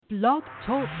Blog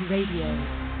Talk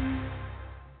Radio.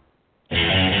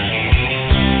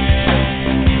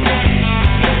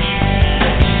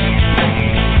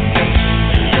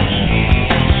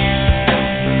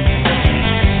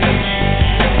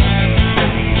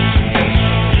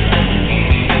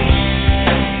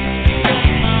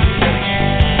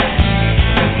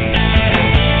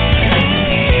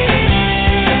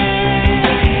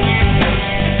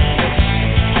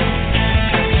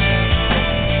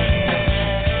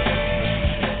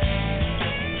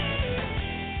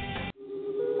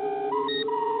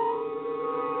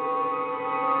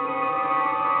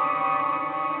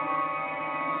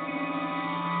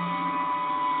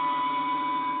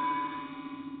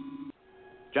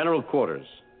 General Quarters.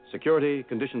 Security,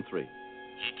 Condition 3. GQ,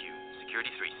 Security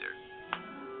 3, sir.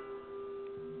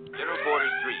 General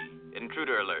Quarters 3,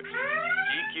 Intruder Alert.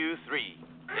 GQ 3,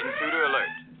 Intruder Alert.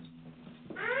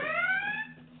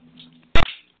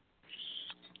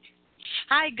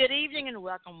 Hi, good evening, and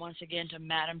welcome once again to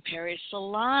Madam Perry's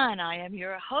Salon. I am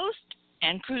your host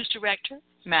and cruise director,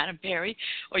 Madam Perry,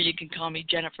 or you can call me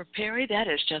Jennifer Perry. That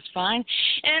is just fine.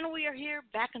 And we are here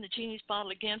back in the genie's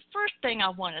bottle again. First thing I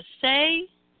want to say,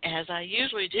 as I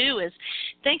usually do, is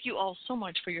thank you all so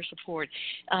much for your support.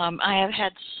 I have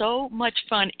had so much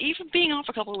fun, even being off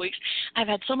a couple of weeks. I've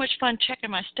had so much fun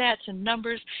checking my stats and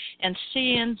numbers and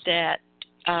seeing that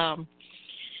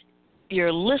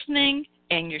you're listening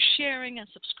and you're sharing and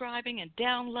subscribing and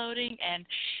downloading. And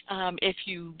if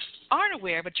you aren't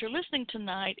aware, but you're listening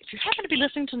tonight, if you happen to be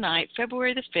listening tonight,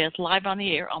 February the 5th, live on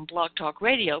the air on Blog Talk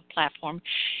Radio platform,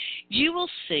 you will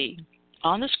see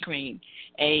on the screen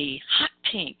a hot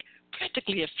pink,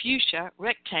 practically a fuchsia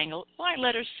rectangle. White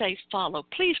letters say follow.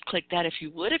 Please click that if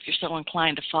you would, if you're so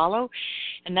inclined to follow.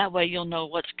 And that way you'll know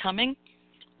what's coming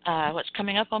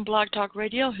up on Blog Talk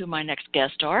Radio, who my next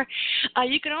guests are.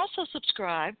 You can also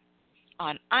subscribe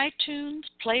on iTunes,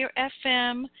 Player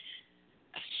FM,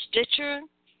 Stitcher,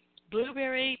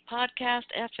 Blueberry, Podcast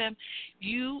FM.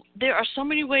 There are so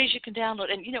many ways you can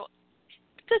download. And,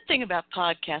 the good thing about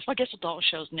podcasts, well, I guess with all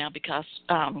shows now, because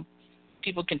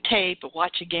people can tape or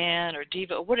watch again or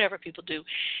Diva or whatever people do,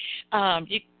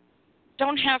 you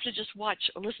don't have to just watch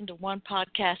or listen to one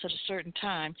podcast at a certain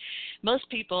time. Most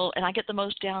people, and I get the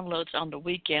most downloads on the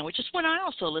weekend, which is when I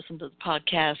also listen to the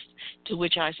podcast to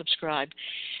which I subscribe.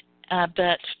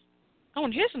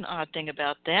 And here's an odd thing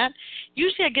about that.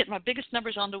 Usually I get my biggest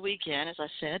numbers on the weekend, as I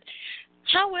said.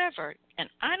 However, and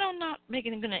I'm not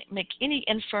going to make any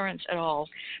inference at all,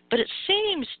 but it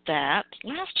seems that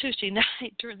last Tuesday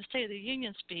night during the State of the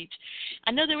Union speech,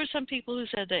 I know there were some people who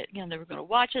said that they were going to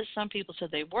watch it. Some people said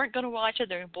they weren't going to watch it.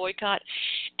 They're going to boycott.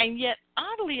 And yet,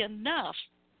 oddly enough,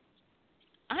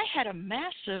 I had a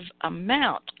massive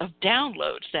amount of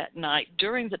downloads that night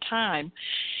during the time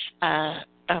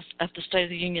of the State of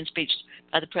the Union speech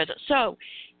by the president. So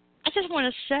I just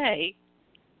want to say,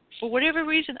 for whatever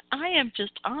reason, I am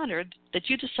just honored that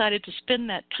you decided to spend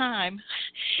that time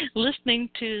listening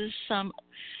to some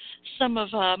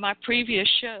of my previous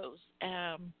shows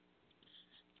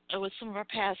with some of our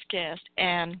past guests.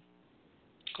 And,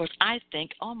 of course, I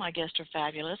think all my guests are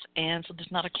fabulous, and so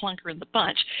there's not a clunker in the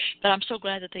bunch. But I'm so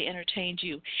glad that they entertained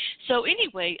you. So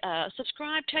anyway,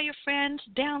 subscribe, tell your friends,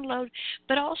 download,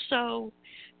 but also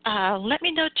let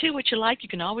me know, too, what you like. You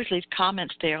can always leave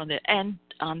comments there on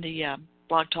the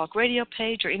Blog Talk Radio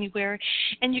page or anywhere.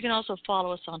 And you can also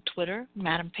follow us on Twitter,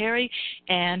 Madam Perry,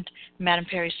 and Madam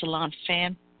Perry Salon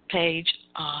fan page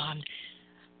on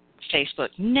Facebook.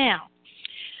 Now,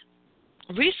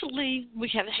 recently we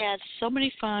have had so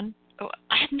many fun.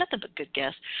 I have nothing but good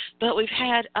guests, but we've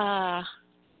had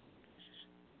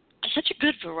such a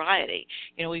good variety.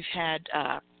 We've had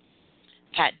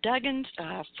Pat Duggins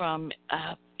from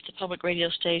the public radio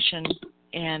station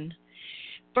in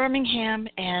Birmingham,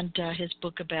 and his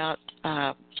book about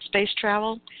space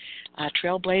travel,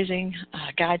 Trailblazing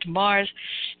Guide to Mars.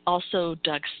 Also,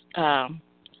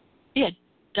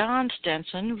 Don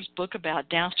Stenson's book about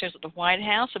downstairs at the White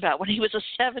House, about when he was a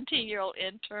 17-year-old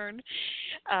intern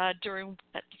at the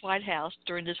White House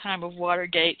during the time of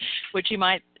Watergate, which you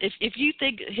might, if you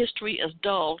think history is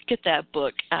dull, get that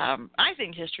book. I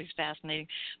think history is fascinating,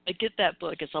 but get that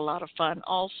book. It's a lot of fun.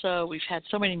 Also, we've had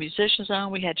so many musicians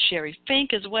on. We had Sherry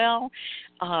Fink as well,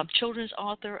 children's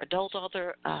author, adult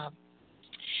author,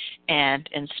 and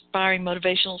inspiring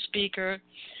motivational speaker.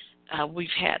 We've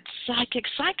had psychics.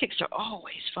 Psychics are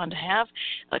always fun to have.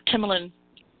 Timberland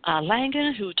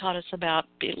Langan, who taught us about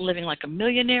living like a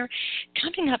millionaire.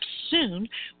 Coming up soon,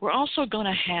 we're also going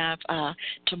to have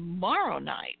tomorrow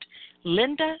night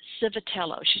Linda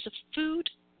Civitello. She's a food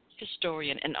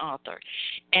historian and author.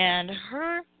 And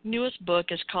her newest book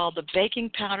is called The Baking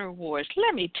Powder Wars.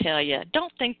 Let me tell you,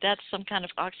 don't think that's some kind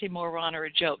of oxymoron or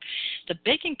a joke. The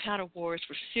Baking Powder Wars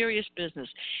were serious business.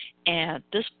 And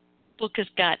this book has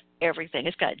got everything.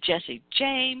 It's got Jesse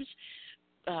James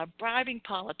bribing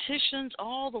politicians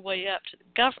all the way up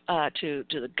to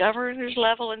the governor's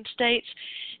level in states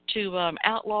to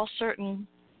outlaw certain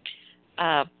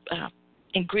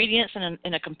ingredients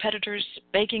in a competitor's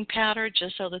baking powder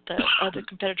just so that the other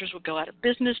competitors would go out of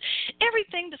business.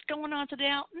 Everything that's going on today,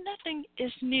 nothing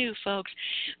is new, folks.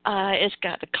 It's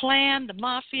got the Klan, the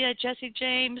Mafia, Jesse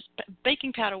James,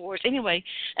 baking powder wars. Anyway,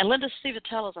 and Linda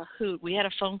Civitella is a hoot. We had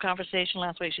a phone conversation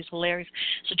last week. She's hilarious.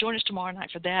 So join us tomorrow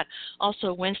night for that.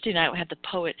 Also, Wednesday night, we had the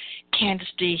poet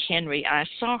Candace D. Henry. I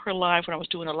saw her live when I was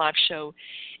doing a live show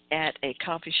at a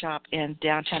coffee shop in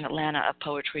downtown Atlanta, a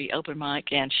poetry open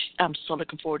mic, and I'm so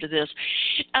looking forward to this.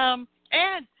 And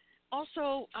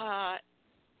also,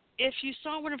 if you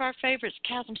saw one of our favorites,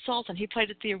 Chasm Sultan, he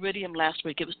played at the Iridium last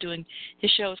week. It was doing,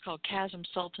 his show is called Chasm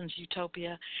Sultan's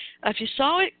Utopia. If you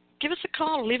saw it, give us a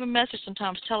call or leave a message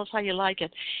sometimes. Tell us how you like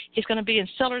it. He's going to be in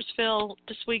Sellersville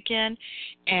this weekend,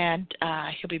 and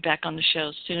he'll be back on the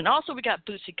show soon. Also, we got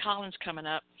Bootsy Collins coming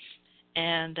up,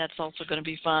 and that's also going to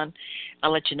be fun.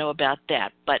 I'll let you know about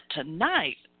that. But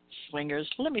tonight, swingers,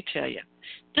 let me tell you,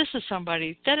 this is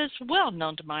somebody that is well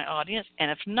known to my audience,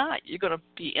 and if not, you're going to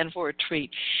be in for a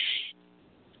treat.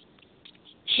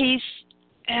 He's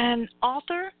an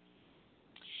author.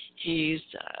 He's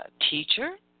a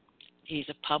teacher. He's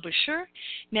a publisher.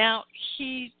 Now,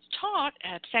 he taught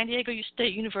at San Diego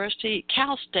State University,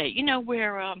 Cal State, you know,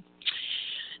 where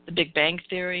the Big Bang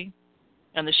Theory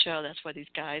on the show, that's where these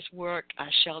guys work,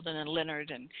 Sheldon and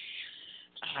Leonard and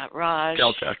Raj.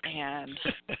 Caltech. And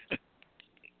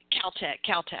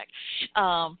Caltech.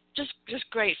 Just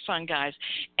great fun guys.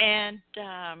 And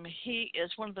he is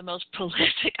one of the most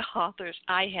prolific authors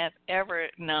I have ever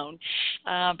known.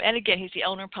 And again, he's the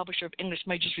owner and publisher of English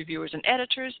Majors, Reviewers, and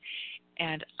Editors.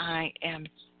 And I am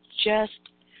just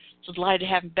so delighted to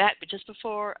have him back. But just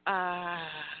before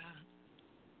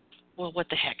well, what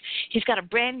the heck? He's got a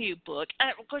brand new book.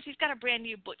 Of course, he's got a brand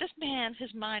new book. This man,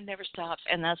 his mind never stops,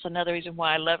 and that's another reason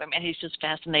why I love him, and he's just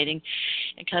fascinating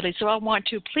and cuddly. So I want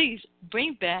to please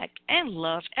bring back and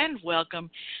love and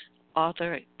welcome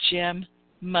author Jim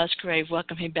Musgrave.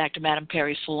 Welcome him back to Madam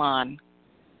Perry's Salon.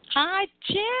 Hi,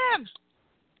 Jim.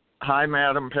 Hi,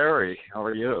 Madam Perry. How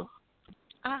are you?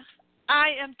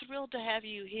 I am thrilled to have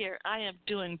you here. I am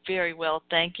doing very well,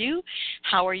 thank you.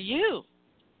 How are you?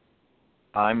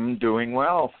 I'm doing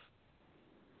well.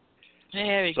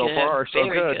 Very good. So far, so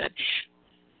very good.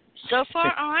 So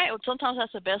far, all right. Well, sometimes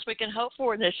that's the best we can hope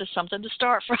for, and there's just something to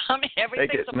start from.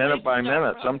 Take it minute by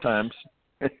minute sometimes.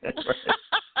 I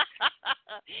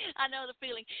know the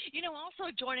feeling. You know,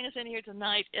 also joining us in here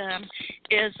tonight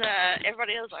is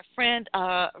everybody else, our friend,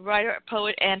 writer,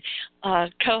 poet, and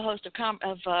co-host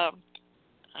of a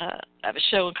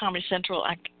show on Comedy Central.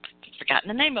 I've forgotten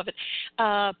the name of it,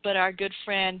 but our good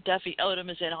friend Duffy Odom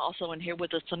is also in here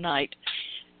with us tonight.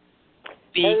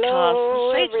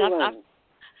 Hello, everyone.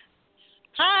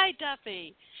 Hi,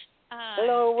 Duffy.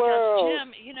 Hello, world.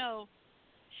 Jim, you know,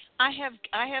 I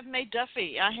have made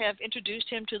Duffy. I have introduced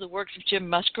him to the works of Jim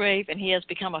Musgrave, and he has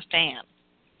become a fan.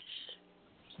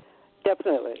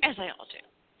 Definitely. As they all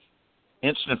do.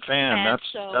 Instant fan. And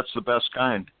that's the best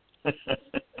kind.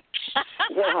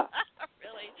 Yeah.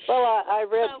 Really. Well, I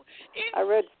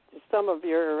read some of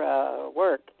your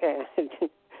work, and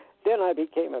then I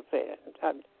became a fan.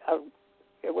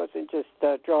 It wasn't just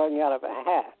drawing out of a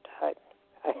hat.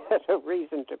 I had a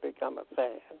reason to become a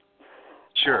fan.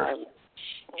 Sure.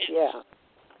 Yeah.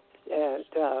 And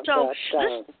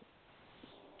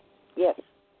yes.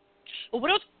 Well,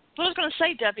 what I was going to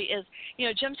say, Debbie, is, you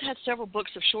know, Jim's had several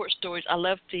books of short stories. I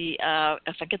love the,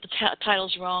 if I get the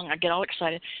titles wrong, I get all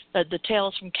excited. The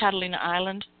Tales from Catalina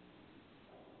Island.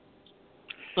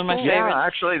 One of my favorites. Yeah,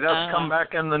 actually, that's come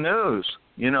back in the news,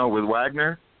 you know, with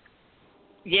Wagner.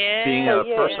 Yeah. Being a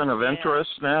person of interest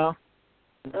now.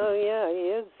 Oh, yeah, he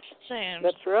is. Sam.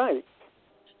 That's right.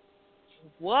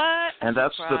 What? And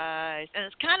that's surprise. And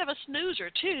it's kind of a snoozer,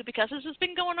 too, because this has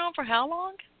been going on for how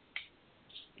long?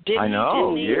 I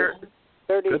know, years.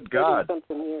 30 God.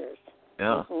 something years.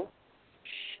 Yeah.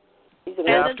 Mm-hmm. And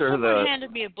after then someone the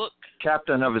handed me a book.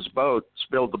 Captain of his boat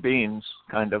spilled the beans,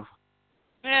 kind of.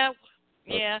 Yeah.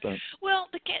 Well,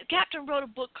 the captain wrote a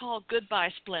book called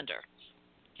Goodbye Splendor.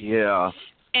 Yeah.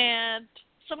 And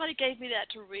somebody gave me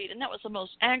that to read, and that was the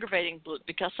most aggravating book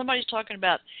because somebody's talking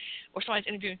about, or somebody's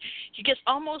interviewing, he gets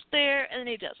almost there, and then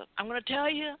he doesn't. I'm going to tell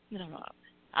you, no.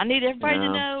 I need everybody to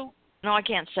know No, I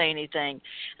can't say anything. And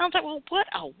I was like, well, what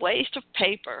a waste of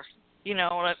paper. You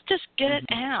know, just get it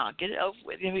out, get it over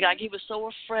with. You know, like he was so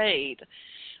afraid.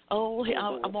 Oh,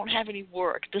 I won't have any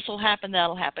work. This will happen,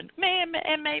 that'll happen.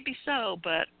 And maybe so,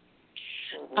 but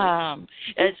I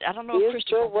don't know if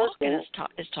Christopher Walken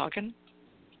is talking.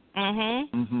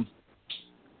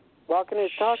 Walken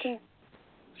is talking?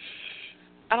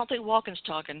 I don't think Walken's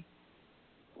talking.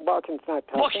 Walken's not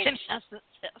talking.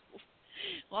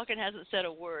 Walken hasn't said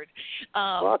a word.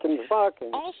 Walken's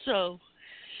walking. Also,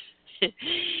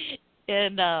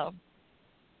 in the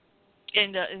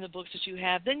books that you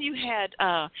have, then you had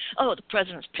The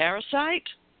President's Parasite,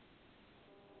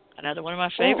 another one of my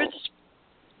favorites.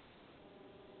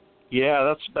 Yeah,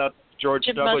 that's about George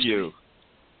Jim W. Musgrave.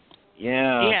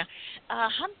 Yeah. Yeah.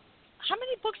 How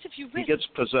many books have you written? He gets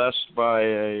possessed by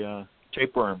a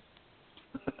tapeworm.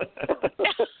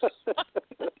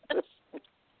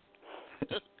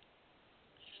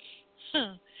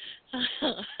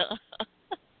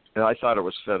 Yeah, I thought it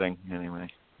was fitting anyway.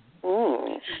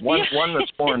 One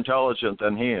that's more intelligent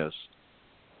than he is,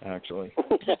 actually.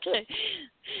 Okay.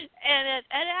 And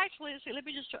actually, let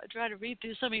me just try to read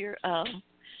through some of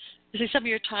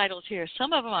your titles here.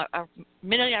 Some of them are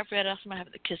many I've read. Some I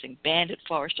have: The Kissing Bandit,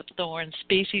 Forest of Thorns,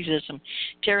 Speciesism,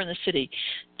 Terror in the City,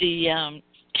 the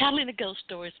Catalina Ghost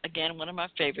Stories, again one of my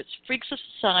favorites, Freaks of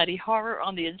Society, Horror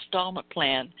on the Installment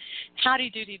Plan, Howdy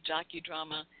Doody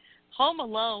docudrama, Home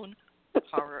Alone,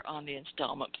 Horror on the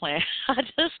Installment Plan. I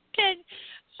just can't.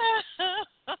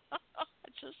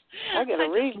 I gotta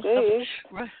read these.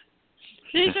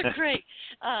 These are great.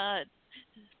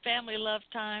 Family Love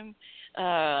Time,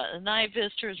 Night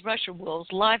Visitors, Russia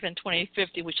Wolves, Live in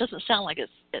 2050, which doesn't sound like it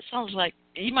sounds like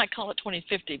you might call it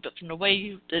 2050, but from the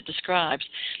way it describes,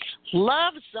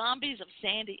 Love Zombies of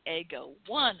San Diego,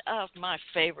 one of my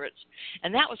favorites,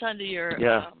 and that was under your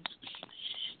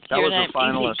that was a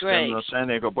finalist E.T. in the San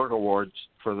Diego Book Awards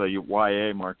for the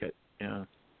YA market. Yeah.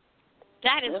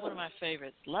 That is one of my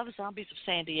favorites, Love Zombies of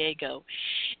San Diego.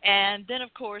 And then,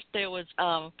 of course, there was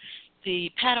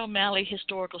the Pat O'Malley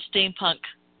Historical Steampunk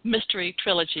Mystery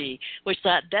Trilogy, which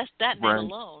that name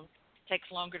alone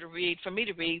takes longer to read, for me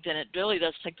to read, than it really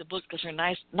does take the book, because they're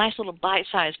nice little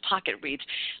bite-sized pocket reads.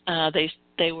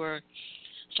 They were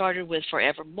started with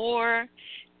Forevermore,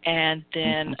 and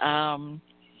then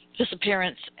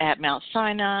Disappearance at Mount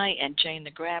Sinai and Jane the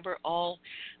Grabber, all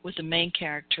with the main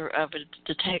character of a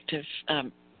detective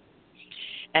and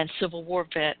Civil War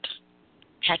vet,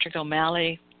 Patrick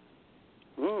O'Malley.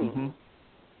 Civil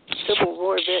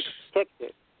War vet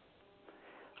detective.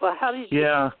 Well, how did you?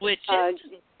 Yeah.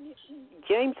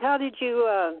 James, how did you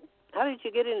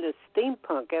get into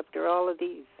steampunk after all of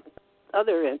these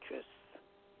other interests?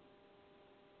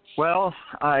 Well,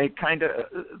 I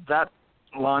that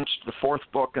launched the fourth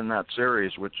book in that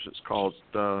series, which is called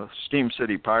Steam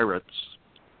City Pirates,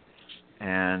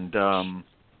 and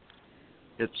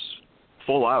it's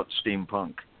full out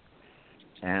steampunk,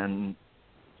 and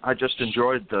I just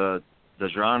enjoyed the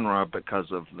genre because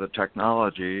of the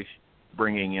technology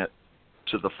bringing it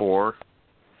to the fore.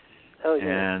 Oh,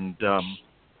 yeah. And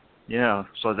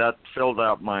so that filled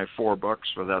out my 4 books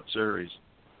for that series.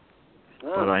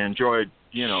 But I enjoyed,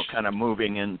 kind of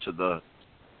moving into the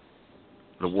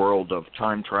world of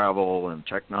time travel and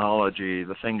technology,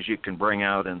 the things you can bring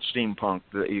out in steampunk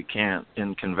that you can't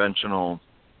in conventional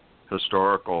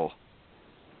historical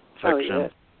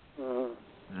fiction. Oh,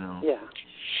 yeah. Yeah.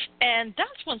 And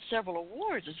that's won several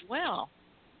awards as well.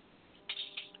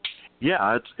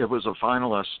 Yeah, it was a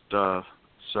finalist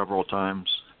several times.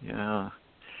 Yeah.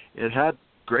 It had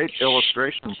great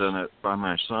illustrations in it by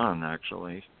my son,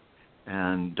 actually.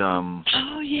 And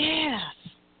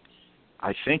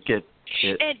I think it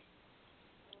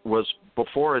was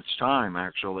before its time,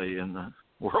 actually, in the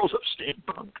world of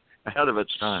steampunk, ahead of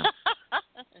its time.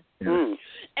 And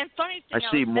funny thing, I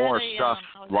see more stuff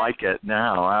like it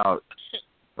now out,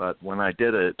 but when I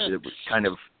did it, it was kind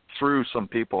of threw some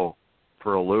people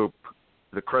for a loop,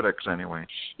 the critics anyway.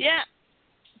 Yeah.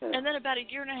 And then about a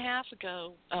year and a half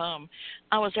ago,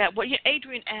 I was at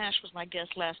Adrian Ash was my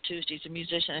guest last Tuesday. He's a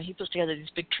musician, and he puts together these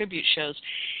big tribute shows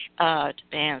to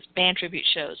band tribute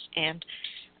shows. And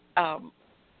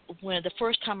when the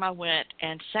first time I went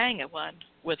and sang at one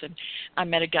with him, I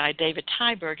met a guy, David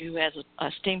Tyberg, who has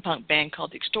a steampunk band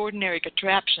called the Extraordinary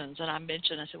Contraptions. And I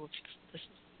said, well,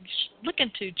 look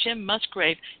into Jim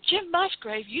Musgrave. Jim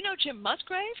Musgrave? You know Jim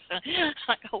Musgrave?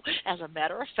 I go, as a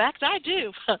matter of fact, I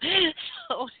do. So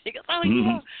he goes, oh,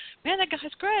 yeah, man, that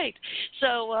guy's great.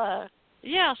 So, I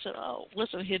said, oh,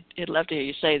 listen, he'd love to hear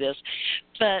you say this.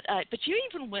 But you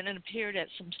even went and appeared at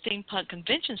some steampunk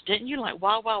conventions, didn't you, like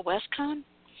Wild Wild West Con?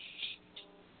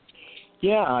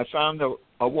 Yeah, I found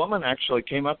a woman actually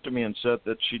came up to me and said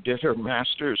that she did her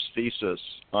master's thesis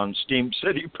on Steam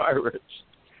City Pirates,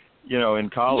 in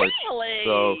college. Really?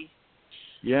 So,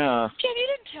 yeah. Jim, you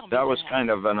didn't tell me that was kind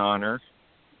of an honor.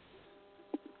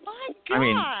 My gosh. I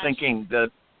mean, thinking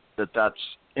that's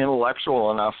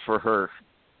intellectual enough for her,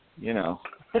 Yeah.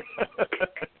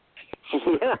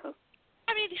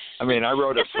 I mean, I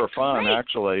wrote it for fun,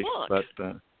 actually, book. but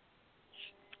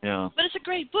yeah. But it's a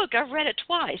great book. I've read it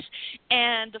twice,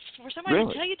 and for somebody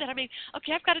to tell you that, I mean,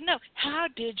 okay, I've got to know, how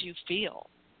did you feel?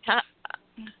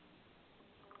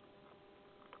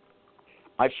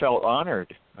 I felt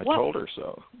honored. I What? told her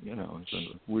so.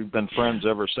 We've been friends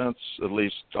ever since, at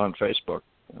least on Facebook.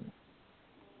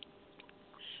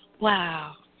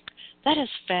 Wow. That is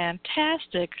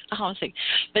fantastic, honestly.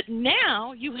 But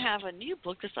now you have a new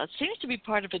book that seems to be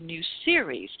part of a new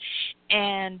series.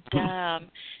 And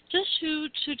just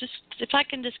if I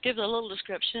can just give a little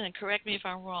description and correct me if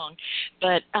I'm wrong,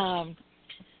 but the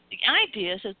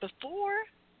idea is that before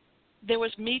there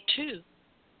was Me Too,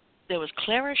 there was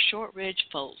Clara Shortridge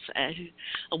Foltz,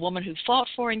 a woman who fought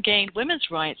for and gained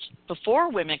women's rights before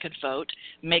women could vote,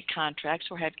 make contracts,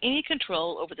 or have any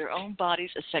control over their own bodies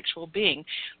as sexual being.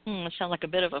 It sounds like a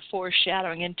bit of a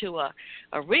foreshadowing into a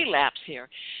relapse here.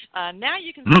 Now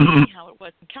you can see how it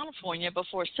was in California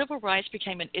before civil rights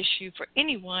became an issue for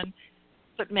anyone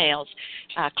but males.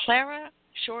 Clara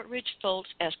Shortridge Foltz,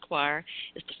 Esquire,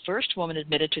 is the first woman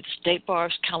admitted to the State Bar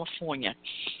of California.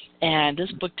 And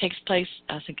this book takes place,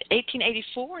 I think,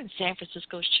 1884 in San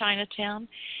Francisco's Chinatown.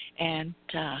 And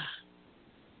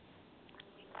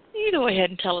you go ahead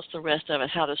and tell us the rest of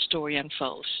it, how the story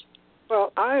unfolds.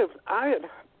 Well, I had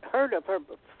heard of her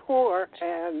before,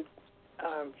 and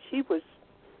I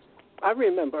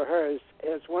remember her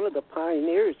as one of the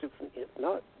pioneers, if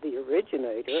not the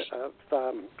originator, of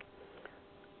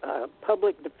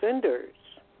public defenders.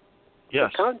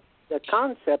 Yes. The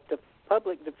concept of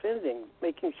public defending,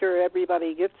 making sure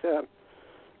everybody gets a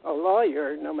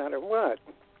lawyer no matter what.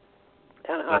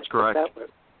 And that's correct.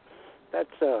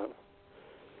 That's a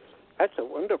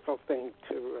wonderful thing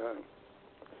to.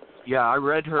 Yeah, I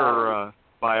read her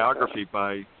biography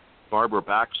by Barbara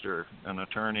Baxter, an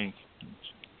attorney,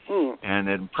 and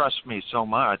it impressed me so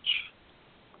much.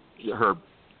 Her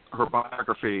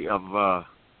biography of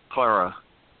Clara,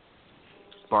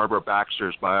 Barbara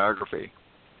Baxter's biography.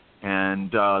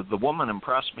 And the woman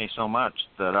impressed me so much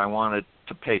that I wanted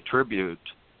to pay tribute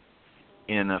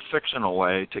in a fictional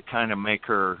way to kind of make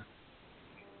her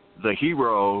the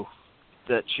hero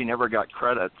that she never got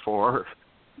credit for,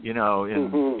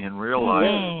 in real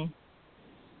life.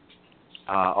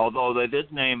 Although they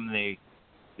did name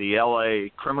the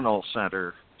L.A. Criminal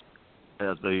Center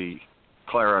as the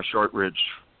Clara Shortridge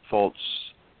Foltz,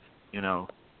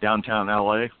 downtown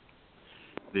L.A.,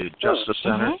 the Justice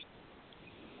Center.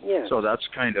 Yeah. So that's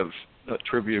kind of a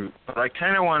tribute. But I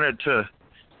kind of wanted to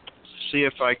see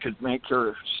if I could make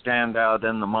her stand out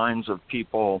in the minds of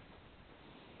people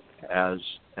as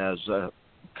a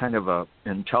kind of a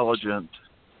intelligent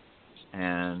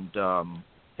and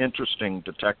interesting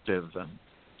detective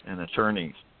and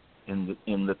attorney in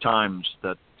the times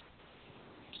that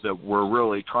were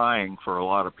really trying for a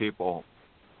lot of people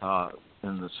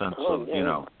in the sense of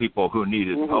people who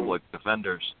needed public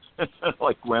defenders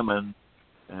like women.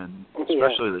 And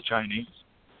especially the Chinese,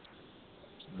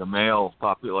 the male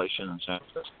population in San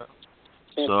Francisco.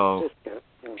 So,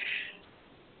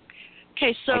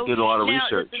 okay, so I did a lot of now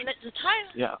research. The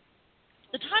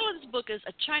title of this book is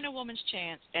A China Woman's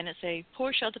Chance, and it's a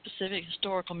Portia of the Pacific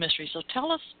historical mystery. So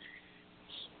tell us,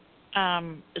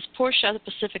 is Portia of the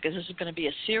Pacific, is this going to be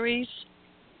a series?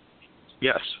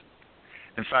 Yes.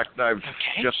 In fact, I've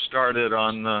just started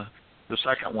on the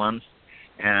second one.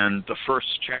 And the first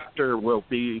chapter will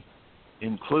be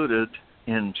included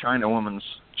in China Woman's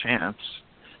Chance,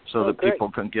 so that people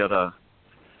can get a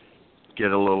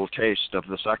little taste of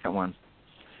the second one.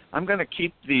 I'm going to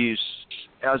keep these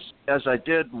as I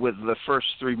did with the first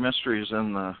three mysteries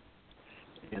in the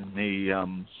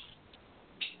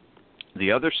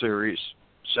other series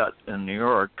set in New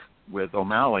York with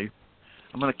O'Malley.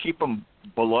 I'm going to keep them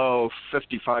below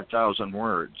 55,000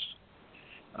 words.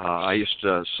 I used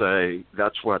to say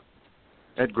that's what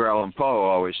Edgar Allan Poe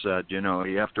always said, you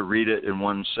have to read it in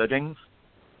one sitting.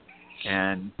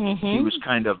 And he was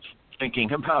kind of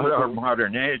thinking about our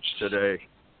modern age today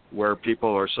where people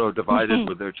are so divided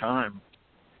with their time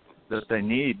that they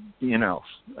need,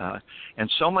 and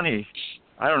so many,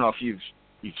 I don't know if you've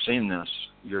seen this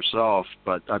yourself,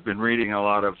 but I've been reading a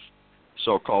lot of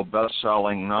so-called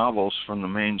best-selling novels from the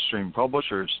mainstream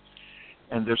publishers,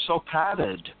 and they're so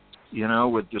padded,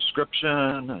 with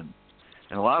description and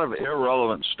and a lot of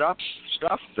irrelevant stuff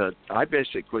that I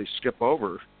basically skip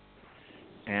over.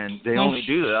 And they only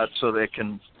do that so they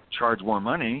can charge more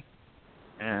money.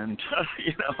 And,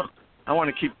 I want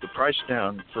to keep the price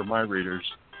down for my readers.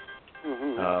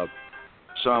 Mm-hmm.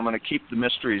 So I'm going to keep the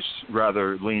mysteries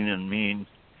rather lean and mean.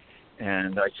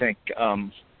 And I think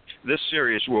this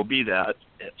series will be that.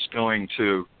 It's going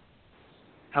to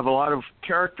have a lot of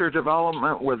character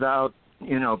development without,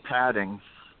 padding,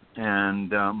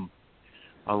 and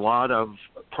a lot of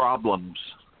problems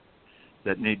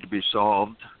that need to be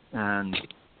solved. And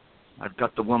I've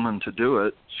got the woman to do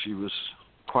it. She was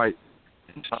quite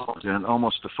intelligent,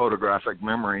 almost a photographic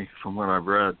memory from what I've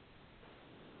read.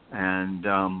 And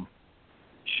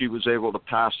she was able to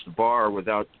pass the bar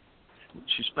without.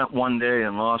 She spent one day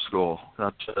in law school.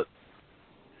 That's it.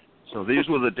 So these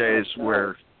were the days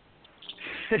where.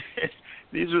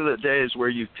 These are the days where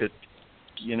you could,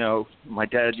 my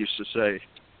dad used to say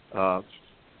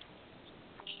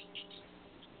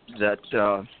that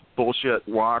bullshit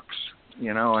walks,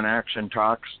 and action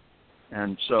talks.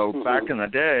 And so back in the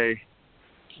day,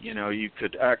 you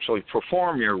could actually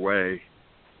perform your way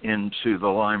into the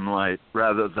limelight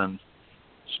rather than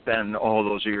spend all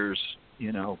those years,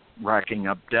 racking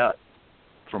up debt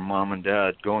from mom and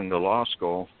dad going to law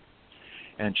school.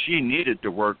 And she needed to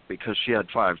work because she had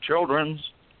 5 children.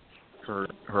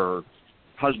 Her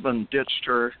husband ditched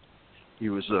her. He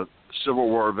was a Civil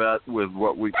War vet with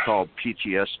what we call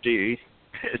PTSD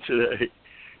today.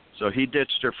 So he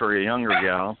ditched her for a younger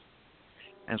gal.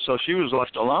 And so she was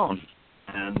left alone.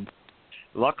 And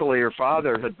luckily her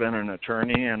father had been an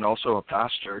attorney and also a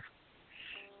pastor.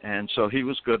 And so he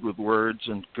was good with words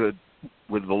and good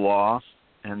with the law.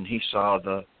 And he saw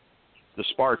the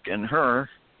spark in her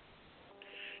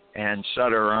and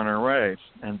set her on her way.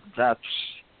 And that's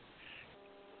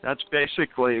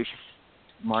basically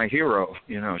my hero.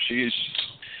 She's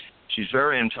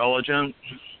very intelligent,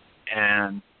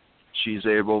 and she's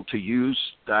able to use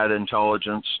that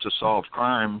intelligence to solve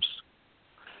crimes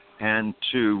and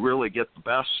to really get the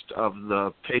best of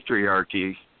the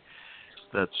patriarchy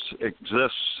that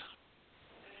exists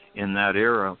in that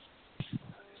era.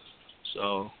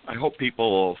 So I hope people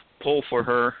will pull for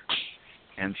her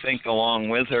and think along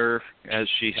with her as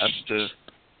she has to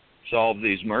solve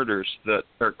these murders that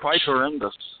are quite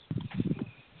horrendous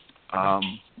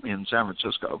in San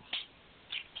Francisco.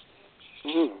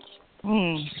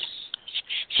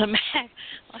 So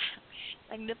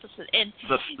magnificent. And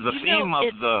the theme of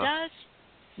the... Does...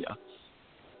 Yeah.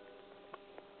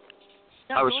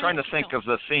 No, I was trying to think of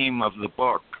the theme of the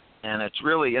book, and it's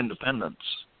really independence.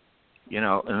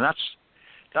 And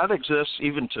that exists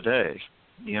even today.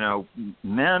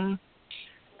 Men,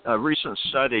 a recent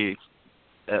study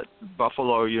at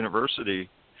Buffalo University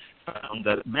found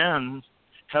that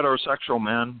heterosexual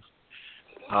men,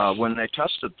 when they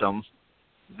tested them,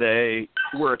 they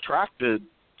were attracted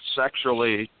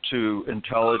sexually to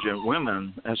intelligent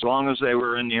women as long as they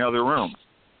were in the other room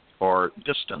or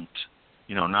distant,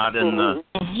 not in the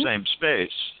same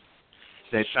space.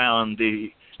 They found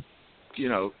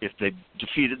if they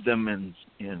defeated them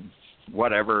in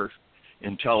whatever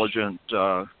intelligent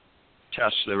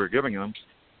tests they were giving them,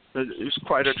 it was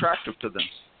quite attractive to them.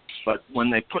 But when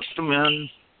they put them in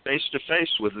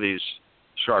face-to-face with these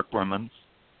sharp women,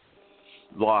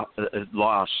 it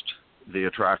lost the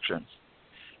attraction.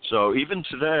 So even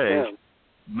today,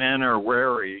 men are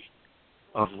wary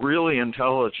of really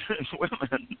intelligent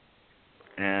women.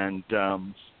 And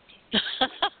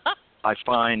I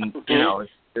find,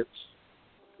 it's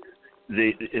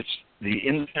the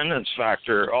independence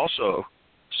factor also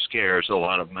scares a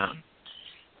lot of men.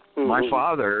 My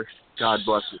father, God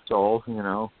bless his soul,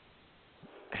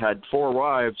 had 4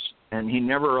 wives, and he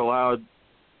never allowed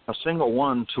a single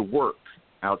one to work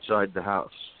outside the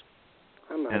house.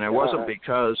 And it wasn't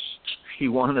because he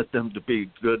wanted them to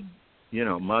be good,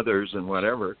 mothers and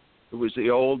whatever. It was the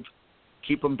old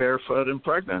keep them barefoot and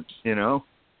pregnant, and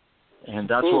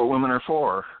that's what women are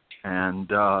for. And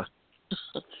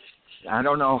I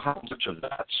don't know how much of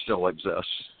that still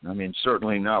exists. I mean,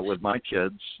 certainly not with my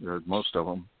kids, or most of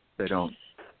them. They don't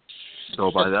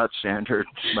go by that standard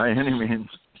by any means.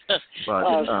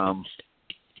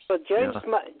 But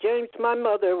James, my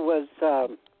mother was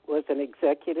an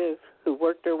executive who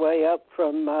worked her way up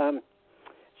from.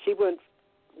 She went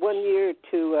 1 year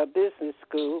to business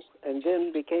school and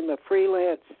then became a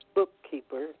freelance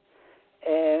bookkeeper.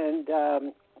 And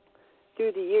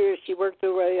through the years, she worked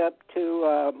her way up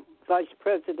to vice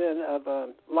president of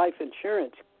a life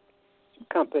insurance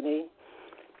company.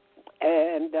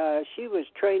 And she was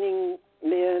training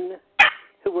men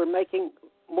who were making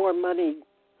more money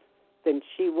than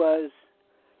she was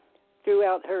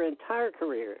throughout her entire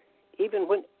career, even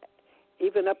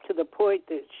up to the point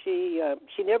that she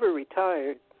never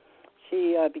retired.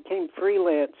 She became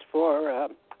freelance for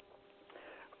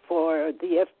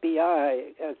the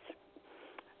FBI as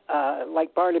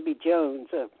like Barnaby Jones,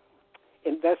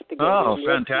 investigating. Oh, the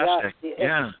fantastic!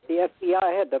 FBI. The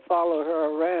FBI had to follow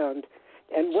her around.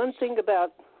 And one thing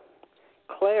about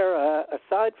Clara,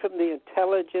 aside from the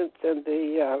intelligence and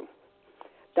the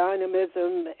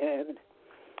dynamism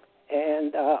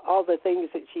and all the things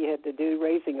that she had to do,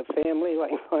 raising a family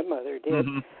like my mother did,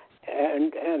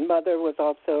 and Mother was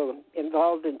also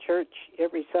involved in church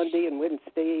every Sunday and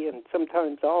Wednesday and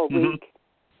sometimes all week,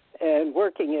 and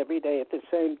working every day at the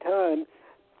same time.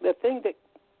 The thing that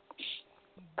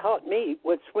caught me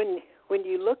was when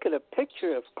you look at a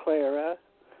picture of Clara,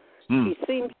 she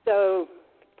seems so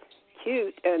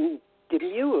cute and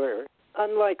demure,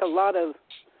 unlike a lot of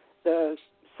the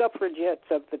suffragettes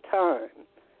of the time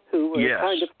who were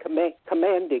kind of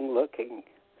commanding looking.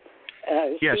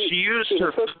 She used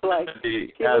her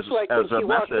femininity as a when she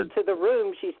walks method. into the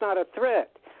room, she's not a threat.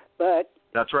 But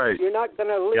that's right. You're not going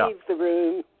to leave the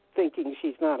room thinking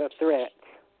she's not a threat.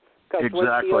 Because when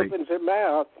she opens her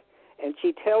mouth and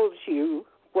she tells you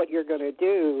what you're going to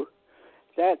do,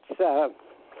 that's a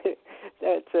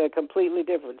completely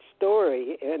different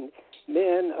story. And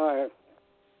men are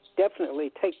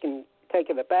definitely taken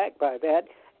aback by that,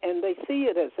 and they see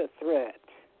it as a threat.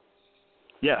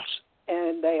 Yes.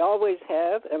 And they always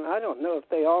have, and I don't know if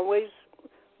they always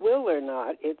will or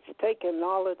not. It's taken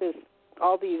all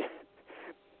these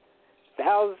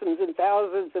thousands and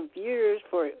thousands of years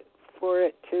for it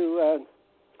to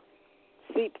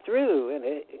seep through, and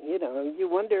you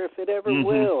wonder if it ever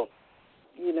will.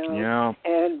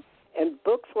 And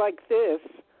books like this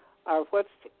are what's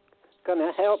going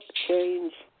to help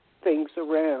change things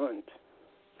around.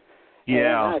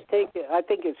 Yeah. And I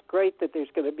think it's great that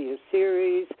there's going to be a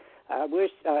series. I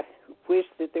wish that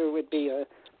there would be a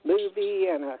movie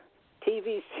and a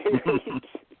TV series.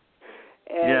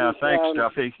 And, thanks,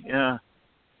 Duffy. Yeah.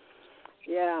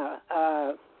 Yeah,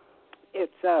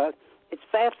 it's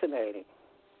fascinating.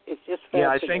 It's just fascinating. Yeah,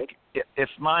 I think if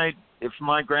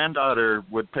my granddaughter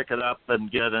would pick it up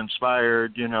and get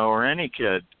inspired, or any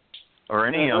kid or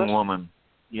any young woman,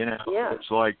 it's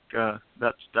like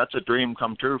that's a dream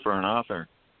come true for an author.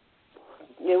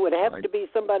 It would have to be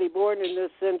somebody born in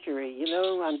this century.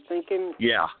 I'm thinking.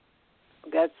 Yeah.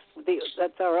 That's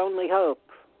our only hope.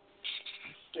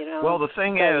 Well, the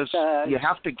thing is, you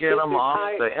have to get them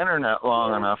off the internet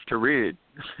long enough to read.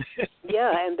 And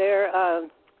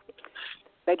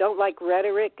they don't like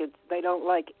rhetoric. They don't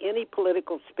like any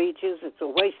political speeches. It's a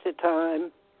waste of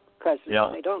time because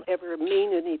they don't ever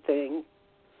mean anything.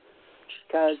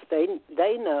 Because they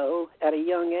know at a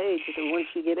young age that once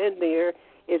you get in there,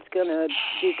 it's going to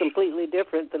be completely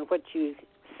different than what you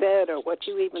said or what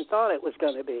you even thought it was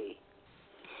going to be.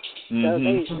 So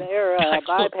they're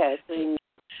bypassing.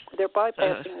 They're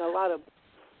bypassing a lot of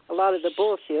the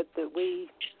bullshit that we,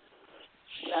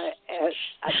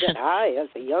 I as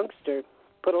a youngster,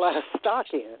 put a lot of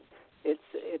stock in. It's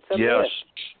a myth.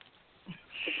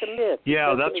 It's a myth.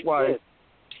 Yeah, that's why.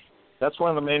 That's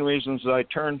one of the main reasons I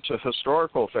turned to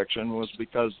historical fiction was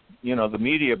because the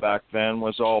media back then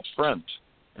was all print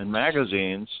and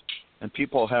magazines, and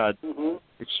people had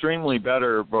extremely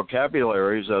better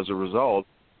vocabularies as a result,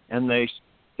 and they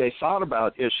thought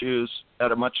about issues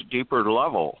at a much deeper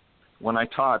level. When I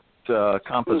taught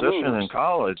composition in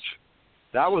college,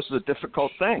 that was the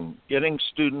difficult thing, getting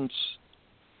students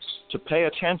to pay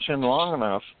attention long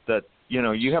enough that,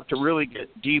 you have to really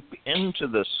get deep into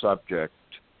this subject.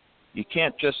 You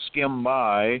can't just skim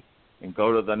by and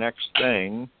go to the next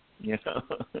thing,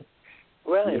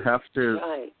 Right. You have to.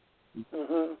 Right.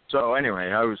 So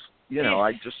anyway, I was,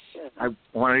 I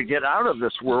wanted to get out of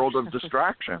this world of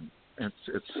distraction.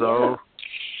 It's so.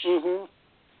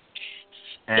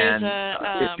 And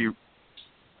if you.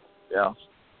 Yeah.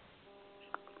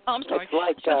 Oh, I'm sorry.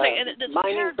 It's like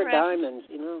mining for diamonds,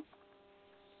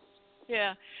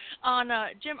 Yeah. On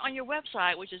Jim, on your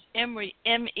website, which is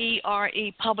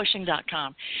MERE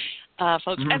publishing.com,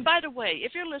 folks. And by the way,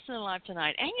 if you're listening live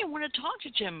tonight and you want to talk to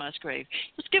Jim Musgrave,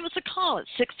 just give us a call at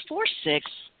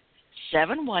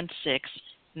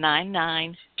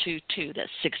 646-716-9922.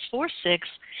 That's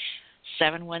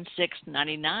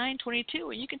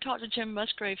 646-716-9922. And you can talk to Jim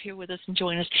Musgrave here with us and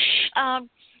join us.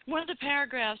 One of the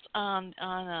paragraphs on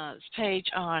this page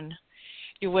on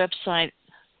your website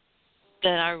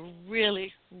that I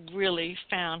really, really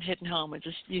found hitting home is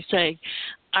you say,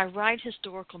 I write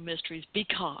historical mysteries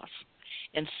because,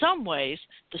 in some ways,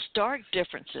 the stark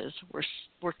differences were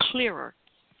clearer.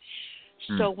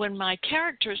 So when my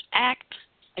characters act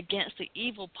against the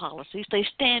evil policies, they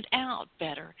stand out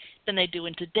better than they do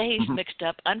in today's mixed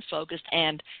up, unfocused,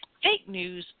 and fake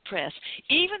news press.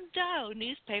 Even though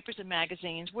newspapers and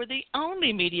magazines were the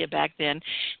only media back then,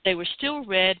 they were still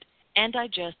read and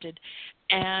digested,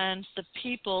 and the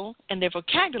people and their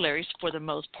vocabularies, for the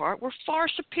most part, were far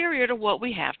superior to what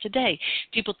we have today.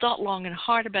 People thought long and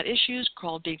hard about issues,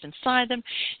 crawled deep inside them,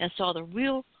 and saw the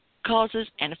real causes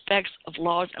and effects of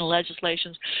laws and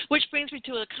legislations, which brings me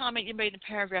to a comment you made in the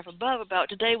paragraph above about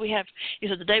today we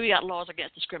got laws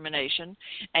against discrimination,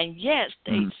 and yet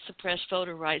states suppress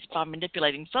voter rights by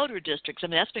manipulating voter districts. I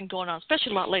mean, that's been going on,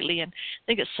 especially a lot lately in, I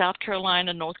think it's South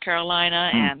Carolina, North Carolina,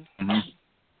 and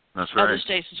that's right. other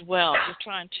states as well. Just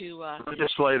trying to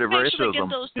legislative make sure racism. they get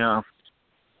those,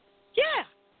 yeah,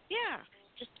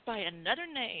 just by another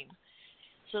name.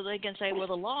 So they can say, well,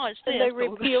 the law is this. And they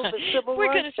repealed the Civil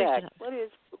Rights Act. What are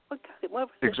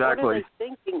they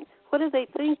thinking? What are they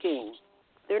thinking?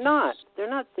 They're not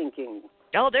thinking.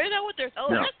 Oh, they know what they're.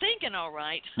 They're thinking, all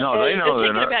right. No, they know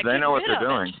they're not. They know what they're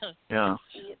doing. Yeah.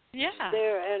 Yeah.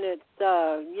 And it's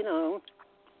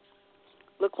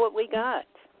look what we got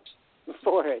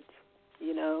for it.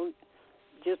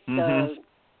 Just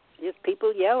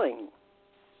people yelling.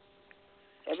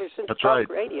 Ever since talk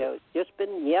radio, it's just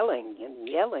been yelling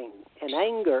and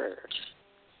anger.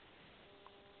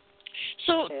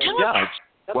 So tell us.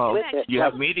 Well, you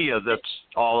have media that's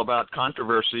all about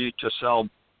controversy to sell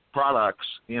products,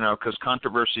 because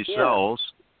controversy sells,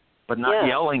 but not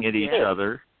yelling at each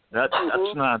other. That's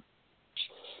not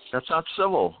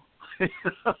civil.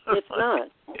 It's not.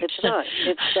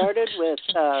 It started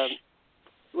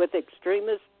with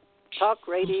extremist talk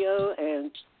radio,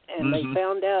 and they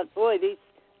found out, boy,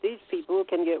 these people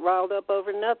can get riled up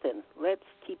over nothing. Let's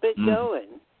keep it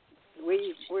going.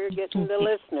 We're getting the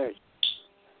listeners.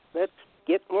 Let's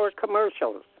get more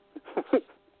commercials,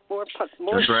 more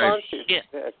sponsors. Right.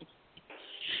 Yeah.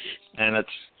 And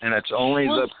it's only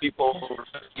the people over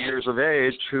 50 years of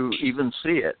age who even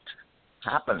see it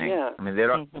happening. Yeah. I mean,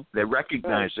 they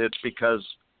recognize it because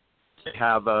they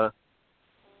have a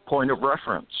point of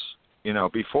reference,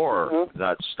 before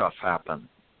that stuff happened.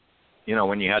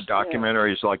 When you had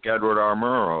documentaries like Edward R.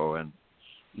 Murrow and,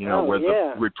 where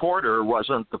the reporter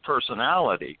wasn't the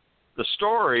personality. The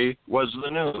story was the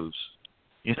news,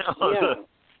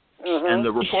 and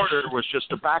the reporter was just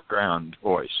a background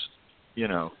voice,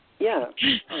 Yeah.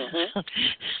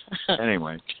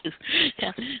 Anyway.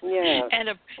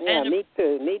 Me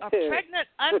too. A pregnant,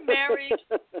 unmarried,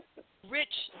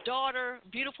 rich daughter,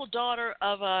 beautiful daughter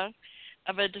of a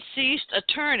deceased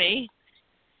attorney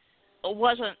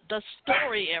wasn't the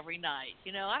story every night.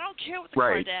 I don't care what the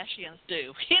Kardashians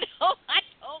do. I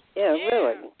don't care.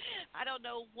 Really. I don't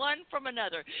know one from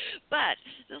another. But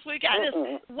since we got this,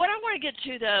 what I want to get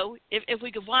to, though, if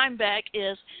we could wind back,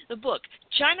 is the book,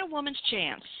 China Woman's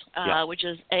Chance, which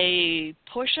is a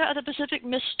Portia of the Pacific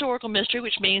historical mystery,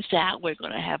 which means that we're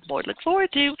going to have more to look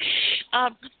forward to.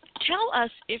 Tell us,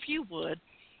 if you would,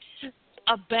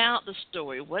 about the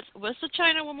story. What's the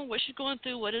China woman? What's she going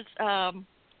through? What is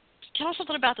tell us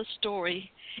something about the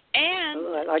story, and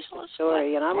I like the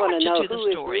story, and I want to know who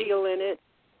is real in it.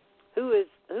 Who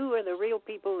are the real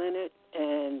people in it,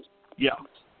 and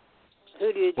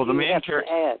who did you have to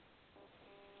add?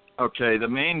 Okay, the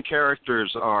main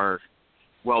characters are,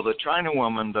 the China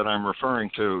woman that I'm referring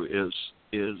to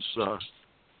is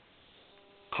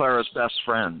Clara's best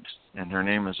friend, and her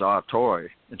name is Ah Toy,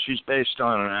 and she's based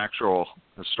on an actual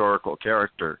historical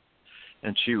character,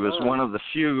 and she was one of the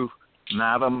few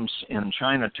madams in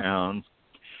Chinatown.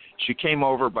 She came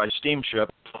over by steamship,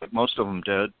 like most of them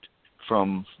did,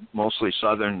 from mostly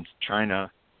southern China,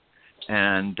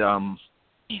 and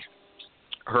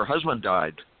her husband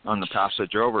died on the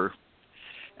passage over,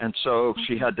 and so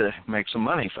she had to make some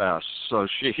money fast. So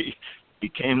she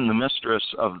became the mistress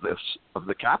of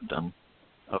the captain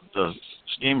of the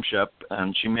steamship,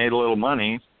 and she made a little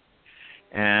money,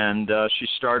 and she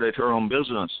started her own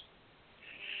business.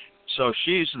 So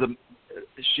she's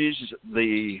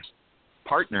the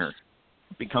partner,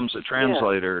 becomes a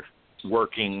translator,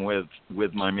 working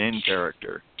with my main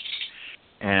character,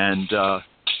 and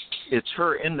it's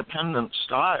her independent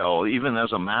style, even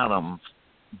as a madam,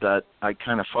 that I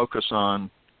kind of focus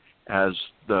on as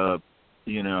the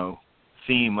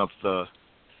theme of the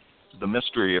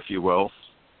mystery, if you will,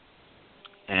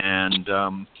 and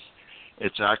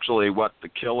it's actually what the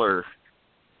killer.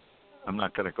 I'm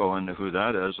not going to go into who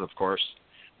that is, of course,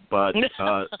 but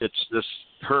it's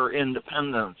her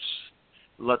independence,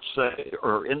 let's say,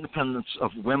 or independence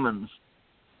of women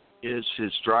is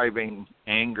his driving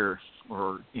anger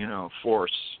or,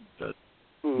 force that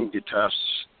he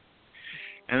detests.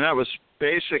 And that was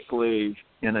basically,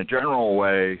 in a general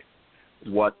way,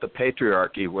 what the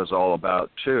patriarchy was all about,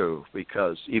 too,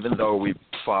 because even though we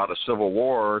fought a civil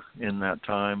war in that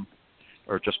time,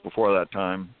 or just before that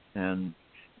time, and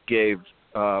gave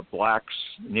blacks,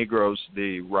 Negroes,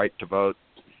 the right to vote,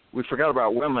 we forgot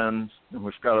about women, and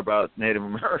we forgot about Native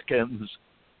Americans,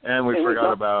 and we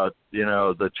forgot about,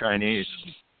 the Chinese.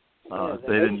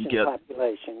 They didn't get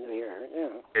population here. Yeah.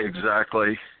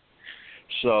 Exactly.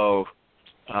 So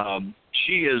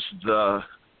she is the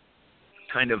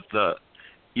kind of the.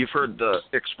 You've heard the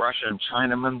expression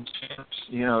 "Chinaman's chance."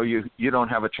 You don't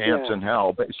have a chance in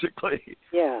hell, basically.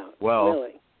 Yeah. Well,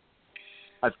 really.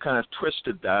 I've kind of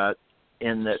twisted that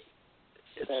in that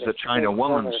it's the China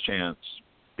woman's chance,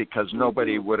 because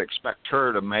nobody would expect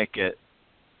her to make it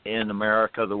in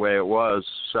America the way it was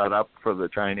set up for the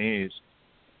Chinese.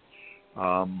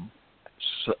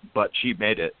 But she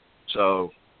made it.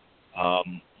 So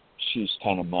she's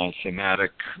kind of my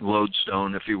thematic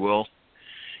lodestone, if you will,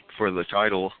 for the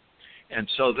title. And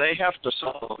so they have to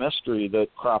solve a mystery that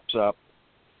crops up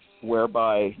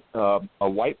whereby a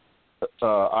white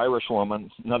Irish woman,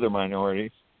 another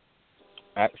minority,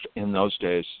 in those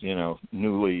days,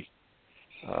 newly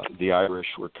the Irish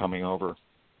were coming over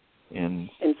in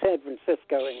San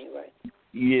Francisco anyway.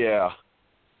 Yeah.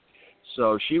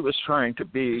 So she was trying to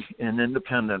be an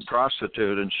independent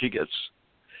prostitute, and she gets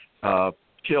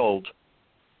killed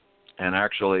and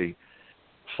actually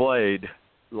flayed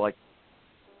like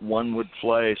one would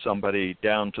flay somebody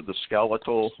down to the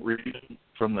skeletal region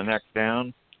from the neck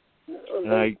down.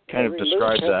 And I kind of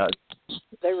described that.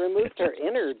 They removed her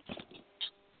innards.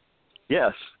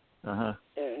 Yes.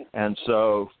 And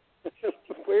so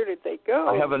where did they go?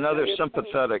 I have another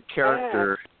sympathetic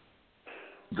character,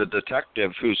 the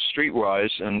detective, who's streetwise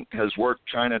and has worked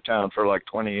Chinatown for like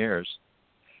 20 years.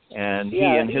 And he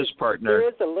and his partner.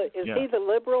 Is he the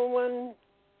liberal one?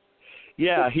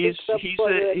 Yeah, he's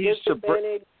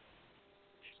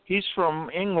from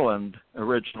England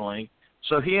originally,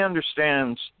 so he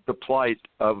understands the plight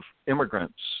of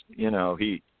immigrants.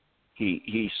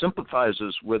 He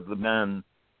sympathizes with the men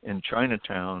in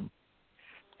Chinatown,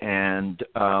 and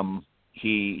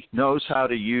he knows how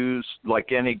to use,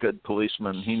 like any good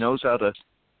policeman, he knows how to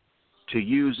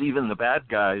use even the bad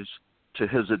guys to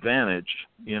his advantage,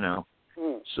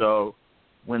 So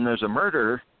when there's a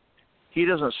murder, he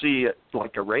doesn't see it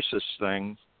like a racist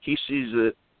thing. He sees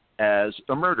it as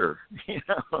a murder.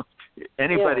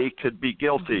 Anybody could be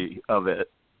guilty of it.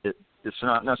 It's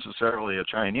not necessarily a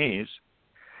Chinese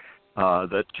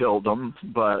that killed him.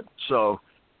 But so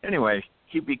anyway,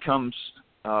 he becomes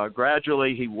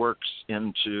gradually he works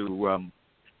into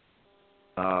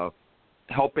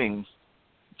helping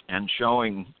and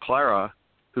showing Clara,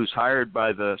 who's hired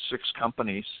by the 6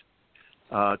 companies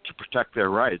to protect their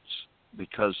rights,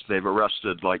 because they've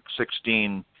arrested like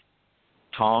 16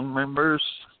 Tong members.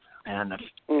 And if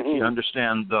you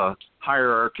understand the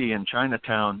hierarchy in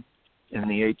Chinatown in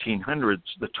the 1800s,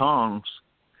 the Tongs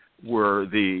were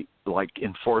the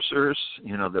enforcers,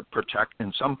 that protect.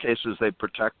 In some cases, they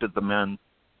protected the men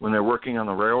when they're working on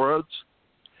the railroads.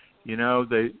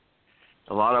 A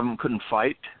lot of them couldn't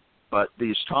fight, but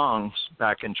these Tongs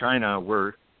back in China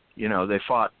were, they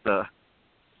fought the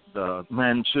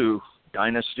Manchu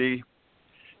dynasty.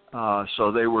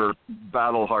 So they were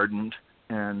battle hardened,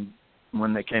 and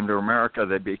when they came to America,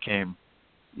 they became,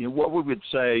 what we would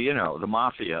say, the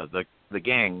mafia, the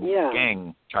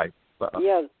gang type.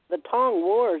 The Tong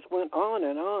Wars went on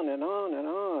and on and on and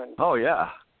on. Oh yeah.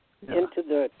 Into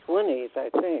the 20s, I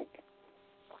think.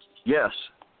 Yes,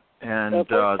 and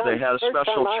they had a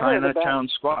special Chinatown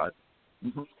squad.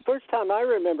 Mm-hmm. First time I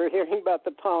remember hearing about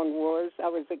the Tong Wars, I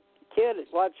was a kid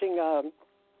watching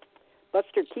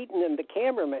Buster Keaton and the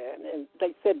cameraman, and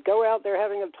they said, go out, they're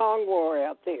having a Tong War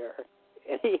out there.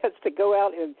 And he has to go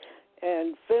out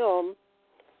and film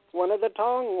one of the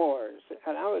Tong Wars.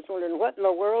 And I was wondering, what in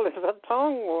the world is a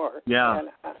Tong War? Yeah. And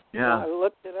I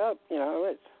looked it up, it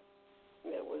was,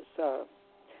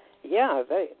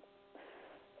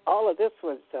 all of this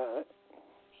was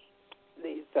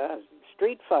these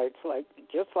street fights,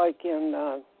 just like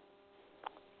in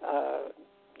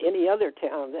any other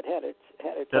town that had its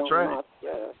That's own right.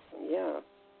 mafia. Yeah.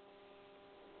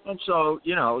 And so,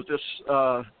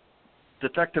 this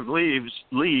Detective Lees,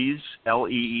 Lees,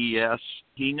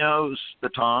 he knows the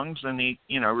Tongs, and he,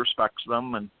 respects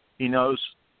them, and he knows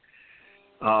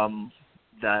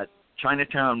that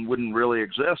Chinatown wouldn't really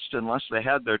exist unless they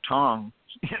had their Tong,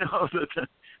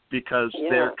 because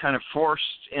they're kind of forced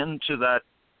into that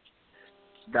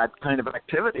that kind of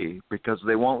activity because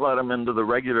they won't let them into the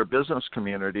regular business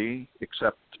community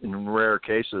except in rare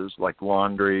cases like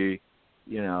laundry,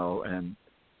 and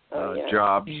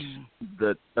jobs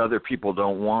that other people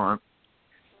don't want.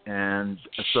 And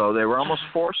so they were almost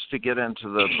forced to get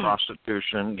into the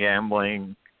prostitution,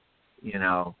 gambling,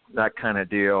 that kind of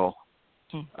deal.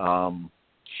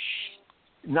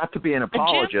 Not to be an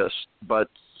apologist, but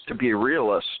to be a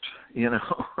realist,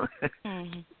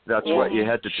 That's what you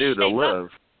had to do to live.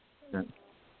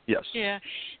 Yes. Yeah.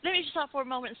 Let me stop for a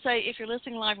moment and say, if you're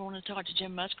listening live and want to talk to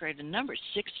Jim Musgrave, the number is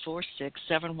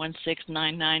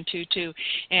 646-716-9922.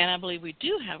 And I believe we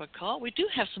do have a call. We do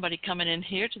have somebody coming in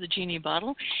here to the Genie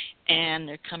Bottle, and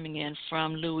they're coming in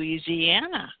from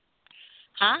Louisiana.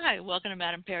 Hi. Welcome to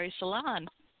Madam Perry's Salon.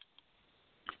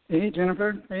 Hey,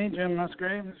 Jennifer. Hey, Jim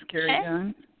Musgrave. This is Carrie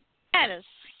Dunn. That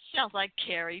sounds like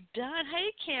Carrie Dunn.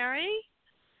 Hey, Carrie.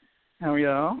 How are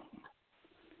y'all?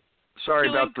 Sorry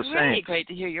about the same. Great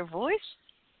to hear your voice.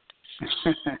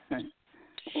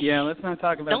 Yeah, let's not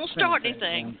talk about. Don't start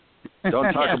anything.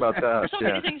 Don't talk about that. So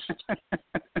many things.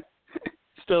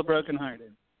 Still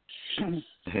brokenhearted.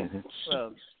 Well,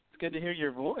 it's good to hear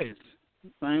your voice.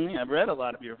 Finally, I've read a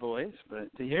lot of your voice,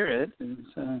 but to hear it is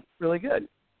really good.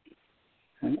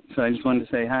 So I just wanted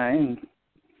to say hi and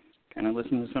kind of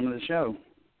listen to some of the show.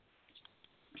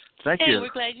 Thank you.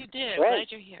 We're glad you did. Great. Glad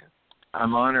you're here.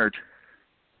 I'm honored.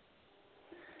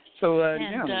 So,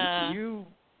 you...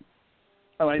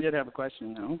 Oh, I did have a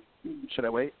question, though. Should I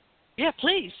wait? Yeah,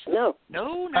 please. No.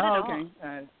 No, not at all.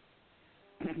 Okay.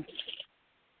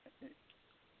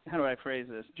 How do I phrase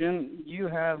this? Jim, you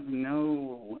have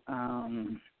no...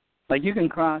 you can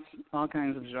cross all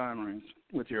kinds of genres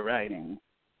with your writing.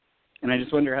 And I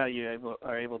just wonder how you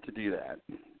are able to do that.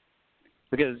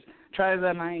 Because try as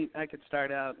I might, I could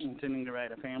start out intending to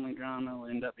write a family drama, will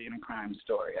end up being a crime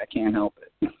story. I can't help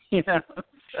it.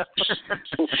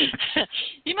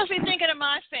 You must be thinking of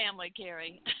my family,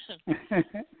 Carrie.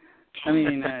 I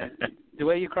mean, the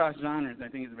way you cross genres, I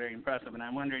think, is very impressive. And I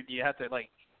wonder, do you have to,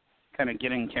 kind of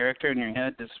get in character in your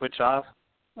head to switch off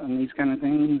on these kind of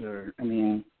things? Or,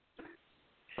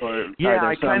 yeah,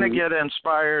 I kind of get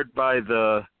inspired by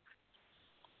the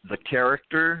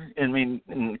character. I mean,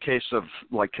 in the case of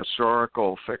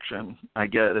historical fiction, I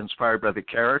get inspired by the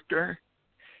character.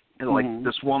 And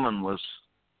this woman was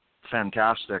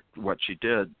fantastic what she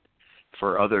did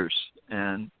for others,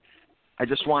 and I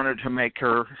just wanted to make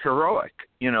her heroic.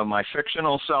 My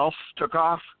fictional self took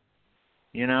off,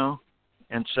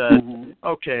 and said,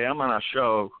 okay, I'm going to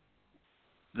show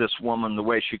this woman the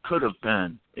way she could have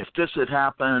been. If this had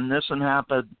happened, this had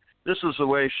happened, this is the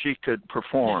way she could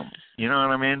perform. You know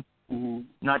what I mean? Mm-hmm.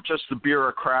 Not just the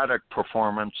bureaucratic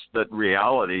performance that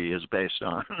reality is based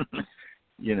on,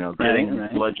 getting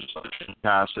legislation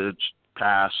passed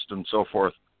and so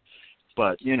forth.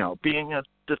 But, being a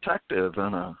detective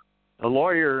and a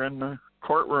lawyer in the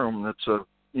courtroom that's a,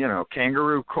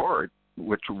 kangaroo court,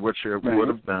 which it would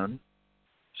have been.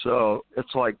 So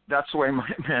it's that's the way my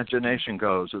imagination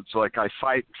goes. It's I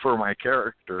fight for my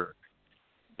character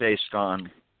based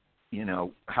on,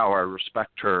 how I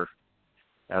respect her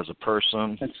as a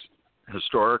person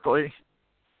historically,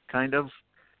 kind of.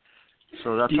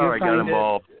 So that's how I got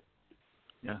involved.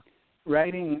 Yeah.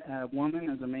 Writing a woman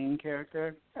as a main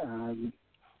character,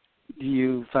 do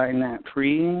you find that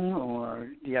freeing, or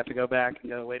do you have to go back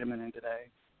and go, wait a minute, did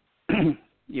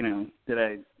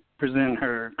I present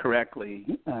her correctly?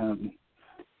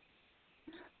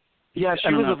 Yeah,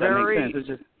 she was a very...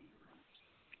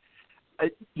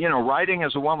 writing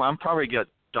as a woman, I'm probably get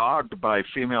dogged by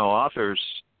female authors,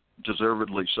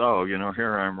 deservedly so.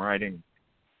 Here I'm writing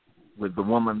with the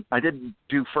woman. I didn't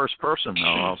do first person, though,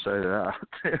 I'll say that.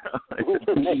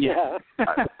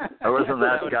 I wasn't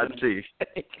that gutsy.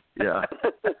 Yeah.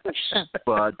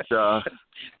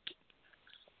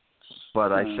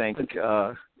 But I think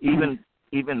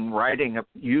even writing,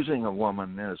 using a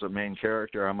woman as a main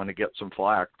character, I'm going to get some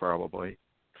flack probably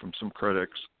from some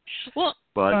critics. Well,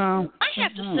 but I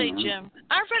have to say, Jim,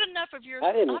 I've read enough of your.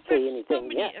 I've read so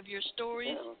many of your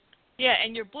stories. No. Yeah,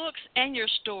 and your books and your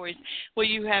stories where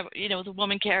you have, the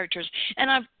woman characters.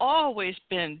 And I've always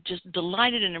been just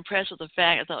delighted and impressed with the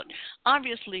fact, I thought,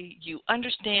 obviously you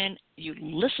understand, you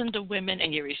listen to women,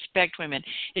 and you respect women.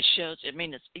 It shows,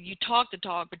 you talk the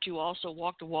talk, but you also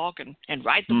walk the walk and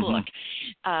write the book.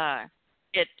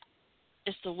 It's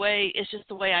just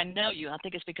the way I know you. I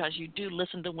think it's because you do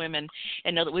listen to women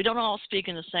and know that we don't all speak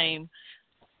in the same,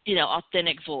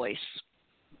 authentic voice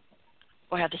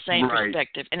or have the same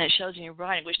perspective. And it shows in your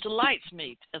writing, which delights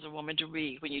me as a woman to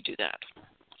read when you do that.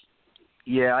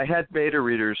 Yeah, I had beta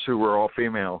readers who were all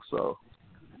female, so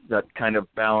that kind of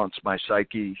balanced my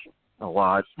psyche a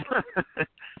lot.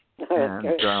 And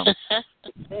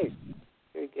hey,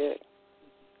 very good.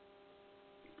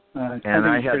 And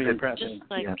I had pretty to, impressive.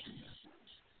 yeah.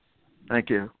 Thank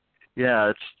you.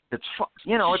 Yeah, it's fun.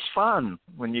 It's fun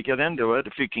when you get into it.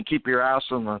 If you can keep your ass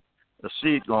on the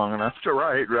seat long enough to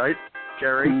write, right,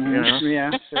 Carrie?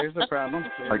 Yeah, there's the problem.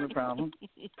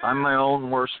 I'm my own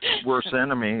worst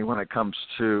enemy when it comes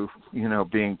to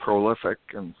being prolific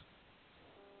and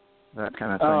that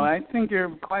kind of thing. Oh, I think you're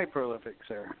quite prolific,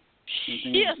 sir.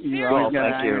 Yes, you always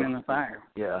got iron in the fire.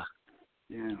 Yeah.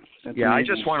 Yeah. Yeah, I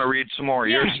just want to read some more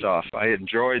of your stuff. I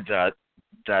enjoyed that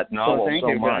novel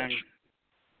so much.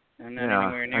 I'm not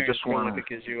anywhere near as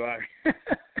prolific as you are.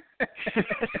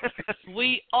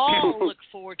 We all look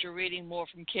forward to reading more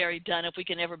from Carrie Dunn if we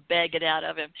can ever beg it out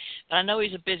of him. But I know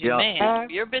he's a busy man.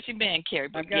 You're a busy man, Carrie,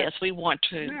 but yes, we want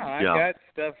to. No, I've got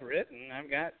stuff written. I've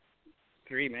got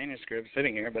 3 manuscripts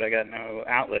sitting here, but I got no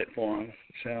outlet for them.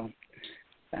 So,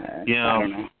 I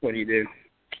don't know. What do you do?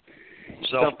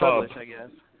 Self-publish, I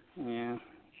guess. Yeah.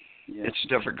 It's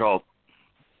difficult.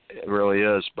 It really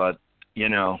is, but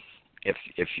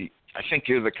if you, I think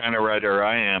you're the kind of writer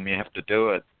I am. You have to do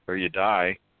it or you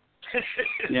die.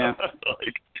 Yeah.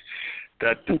 Like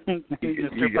that.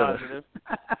 Mr. Positive.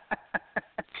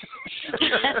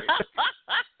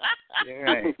 You're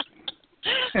right.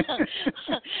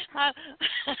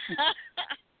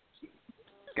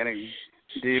 Got a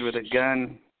dude with a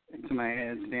gun to my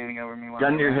head standing over me.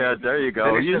 Gun to your head. There you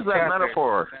go. Use that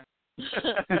metaphor.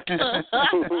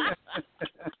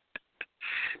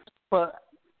 Well,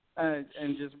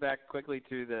 and just back quickly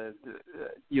to the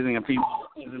using a female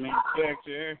as a main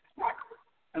character.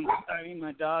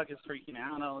 My dog is freaking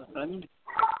out all of a sudden.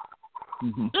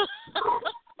 Mm-hmm.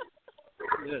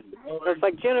 It's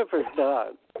like Jennifer's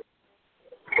dog.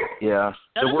 Yeah,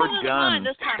 the word gun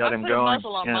got him going.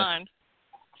 Muzzle on mine.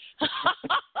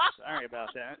 Sorry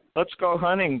about that. Let's go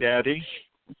hunting, Daddy.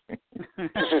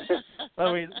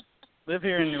 Well, we live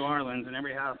here in New Orleans, and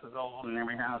every house is old, and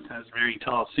every house has very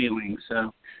tall ceilings.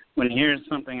 So when he hears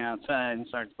something outside and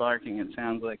starts barking, it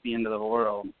sounds like the end of the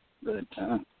world. But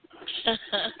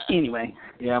anyway.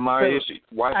 Yeah, my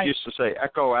wife used to say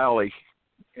Echo Alley.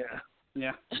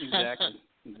 Yeah, exactly.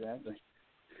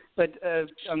 But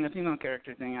on the female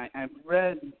character thing, I've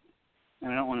read,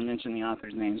 and I don't want to mention the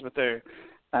authors' names, but they're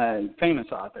famous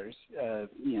authors,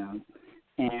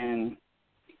 and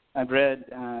I've read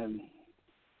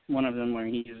one of them where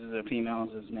he uses a female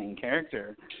as his main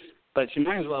character, but she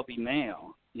might as well be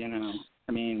male,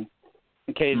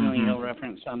 occasionally he'll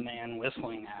reference some man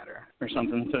whistling at her or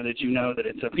something so that you know that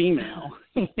it's a female,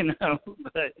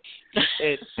 but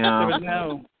there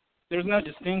was no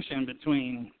distinction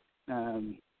between,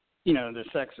 the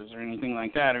sexes or anything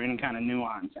like that or any kind of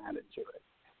nuance added to it.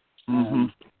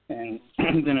 And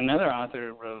then another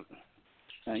author wrote,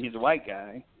 he's a white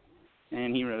guy,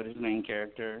 and he wrote his main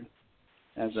character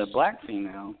as a black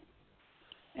female,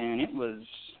 and it was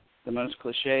the most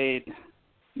cliched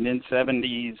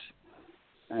mid-70s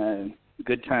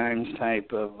good times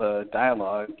type of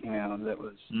dialogue, that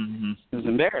was it was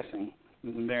embarrassing.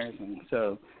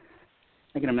 So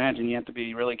I can imagine you have to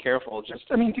be really careful to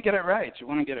get it right. You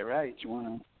want to get it right. You want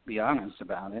to be honest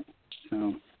about it.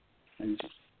 So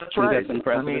that's right. That's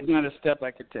impressive. It's not a step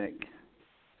I could take.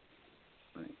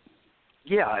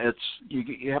 Yeah, it's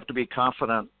you have to be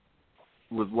confident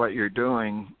with what you're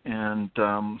doing and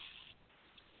to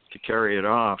carry it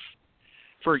off.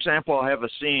 For example, I have a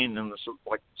scene in the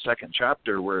second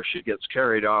chapter where she gets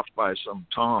carried off by some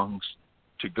tongs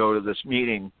to go to this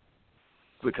meeting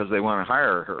because they want to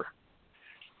hire her.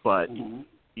 But,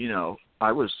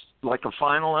 I was like a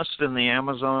finalist in the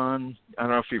Amazon. I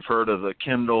don't know if you've heard of the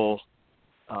Kindle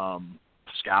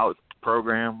Scout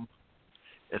program.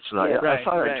 It's like I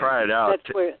thought I'd try it out.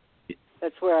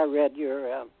 That's where I read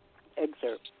your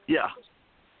excerpt. Yeah.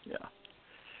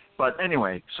 But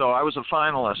anyway, so I was a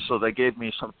finalist, so they gave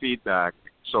me some feedback,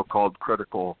 so-called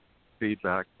critical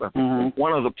feedback. But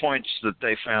one of the points that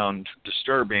they found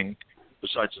disturbing,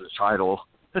 besides the title,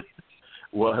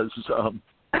 was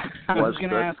I was going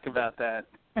to ask about that.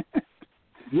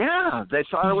 Yeah, they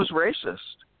thought it was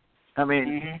racist.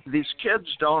 These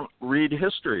kids don't read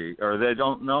history, or they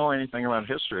don't know anything about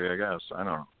history, I guess. I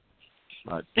don't know.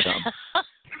 But,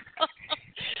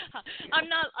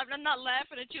 I'm not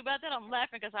laughing at you about that. I'm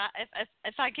laughing because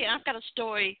if I can, I've got a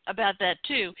story about that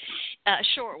too, a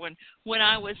short one. When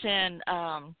I was in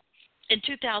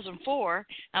 2004,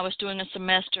 I was doing a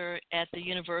semester at the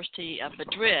University of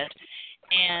Madrid,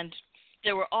 and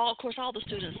there were all the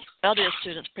students, LDS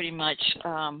students pretty much,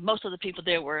 most of the people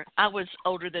there were, I was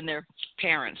older than their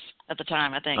parents at the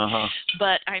time, I think. Uh-huh.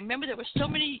 But I remember there were so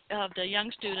many of the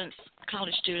young students,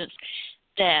 college students,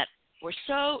 that were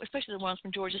so, especially the ones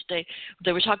from Georgia State,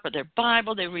 they were talking about their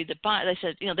Bible, they read the Bible. They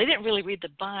said, they didn't really read the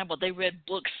Bible. They read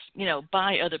books,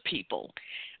 by other people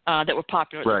that were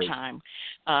popular at the time.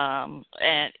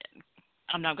 And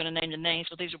I'm not going to name the names,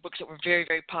 but these are books that were very,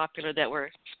 very popular that were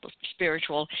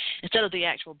spiritual instead of the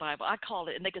actual Bible. I call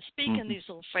it, and they could speak in these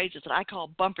little phrases that I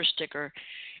call bumper sticker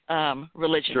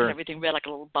religion, and everything read like a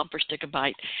little bumper sticker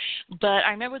bite. But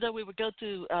I remember, though, we would go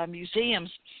through museums,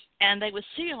 and they would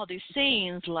see all these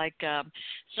scenes like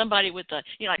somebody with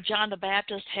like John the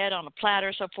Baptist head on a platter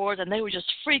and so forth, and they would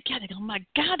just freak out. They go, "Oh my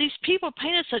God, these people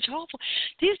painted such awful.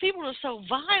 These people are so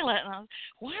violent. And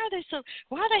why do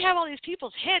they have all these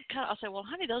people's head cut?" I said, "Well,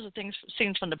 honey, those are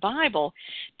scenes from the Bible.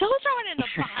 Those aren't in the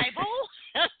Bible."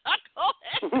 And all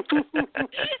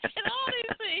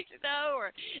these things,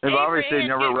 or they've obviously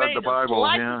never read the Bible,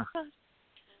 yeah.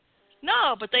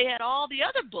 No, but they had all the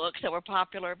other books that were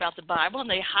popular about the Bible, and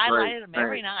they highlighted them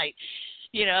every night,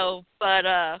 But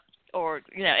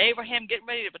Abraham getting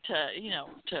ready to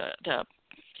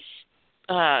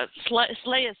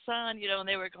slay his son, and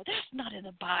they were going, "That's not in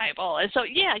the Bible." And so,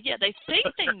 they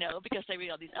think they know because they read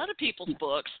all these other people's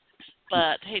books,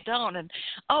 but they don't. And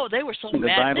they were so the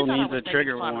mad. The Bible needs a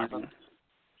trigger warning.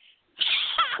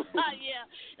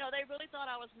 They really thought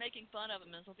I was making fun of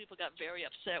them, and some people got very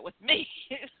upset with me.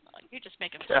 You're just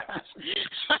making fun of us.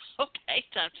 Okay,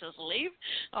 time to leave.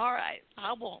 All right,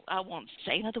 I won't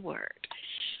say another word.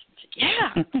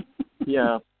 Yeah.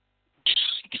 Yeah.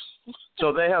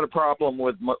 So they had a problem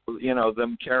with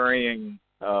them carrying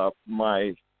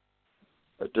my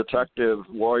detective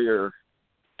lawyer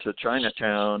to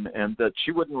Chinatown, and that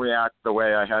she wouldn't react the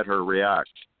way I had her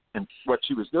react. And what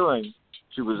she was doing,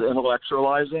 she was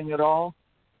intellectualizing it all.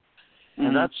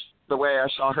 And that's the way I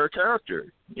saw her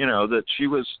character, that she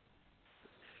was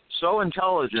so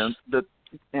intelligent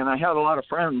and I had a lot of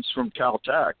friends from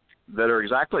Caltech that are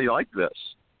exactly like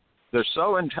this. They're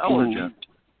so intelligent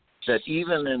that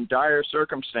even in dire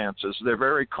circumstances, they're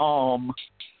very calm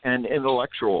and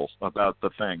intellectual about the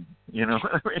thing. You know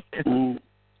what I mean?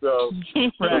 So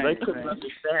they couldn't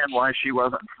understand why she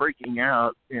wasn't freaking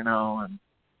out, and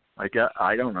I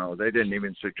don't know. They didn't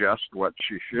even suggest what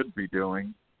she should be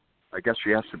doing. I guess she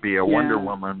has to be a Wonder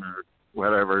Woman or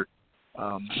whatever.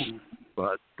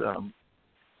 But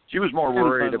she was more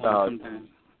worried about.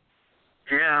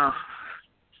 Yeah.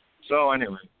 So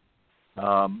anyway.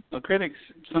 Well, critics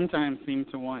sometimes seem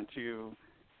to want to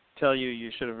tell you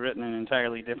should have written an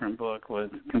entirely different book with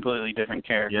completely different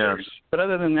characters. Yes. But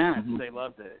other than that, they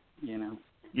loved it,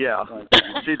 Yeah. But,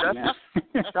 see,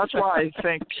 that's why I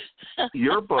think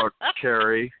your book,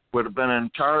 Carrie, would have been an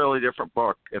entirely different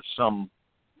book if some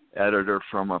editor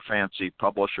from a fancy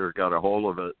publisher got a hold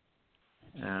of it.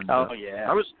 And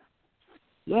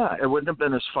it wouldn't have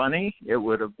been as funny. It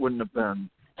wouldn't have been,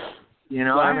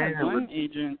 I had one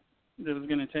agent that was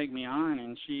going to take me on,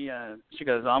 and she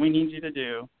goes, "All we need you to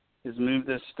do is move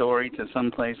this story to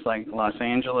some place like Los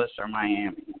Angeles or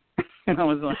Miami." And I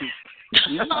was like,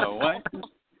 what?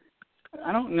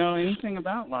 I don't know anything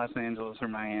about Los Angeles or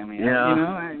Miami.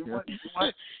 Yeah. What?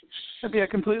 That'd be a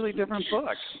completely different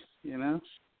book, Well,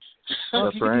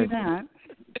 That's if you right. could do that,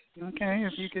 okay,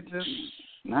 if you could just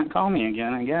not call me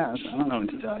again, I guess. I don't know what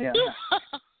to tell you.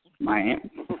 Miami.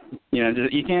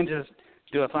 You can't just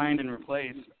do a find and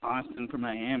replace Austin for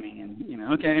Miami and,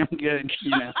 okay, I'm good,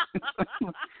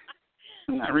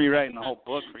 I'm not rewriting the whole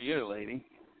book for you, lady.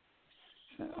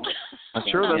 So, I'm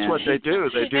sure that's what they do.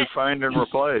 They do find and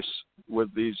replace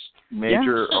with these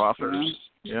major authors.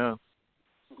 Yeah.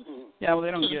 Yeah, well,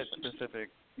 they don't get specific,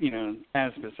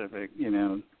 as specific,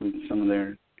 with some of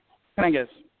their, and I guess,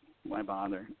 why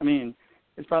bother? I mean,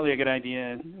 it's probably a good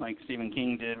idea, like Stephen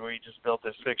King did, where he just built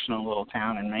this fictional little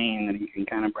town in Maine that he can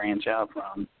kind of branch out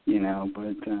from,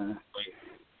 but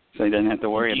so he doesn't have to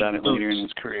worry about it later in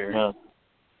his career. Yeah.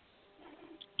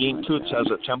 Dean Toots has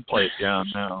a template down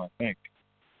now, I think.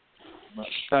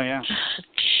 Oh, yeah.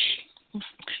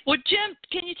 Well, Jim,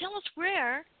 can you tell us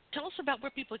about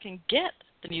where people can get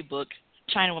the new book,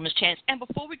 China Woman's Chance? And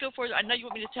before we go further, I know you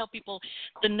want me to tell people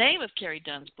the name of Carrie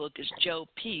Dunn's book is Joe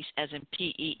Peace, as in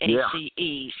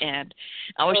P-E-A-C-E. And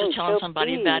I was just telling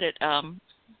somebody Peace. about it a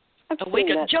week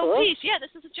ago. Joe Peace,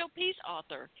 this is a Joe Peace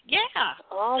author. Yeah,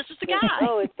 Austin. this is the guy.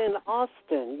 Oh, it's in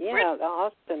Austin. Yeah, the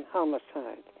Austin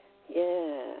homicide.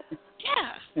 Yeah.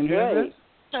 Yeah. And who is it?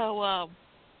 So,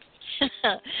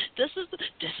 This is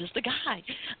the guy,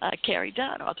 Carrie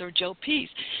Dunn, author of Joe Peace.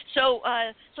 So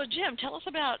Jim, tell us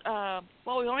about.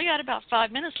 Well, we only got about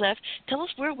 5 minutes left. Tell us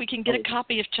where we can get a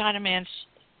copy of China Woman's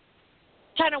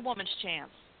Chance.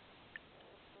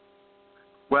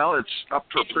 Well, it's up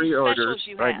for pre-order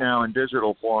right now in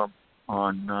digital form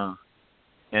on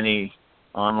any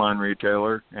online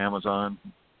retailer, Amazon,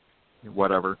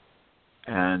 whatever,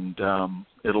 and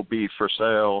it'll be for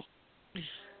sale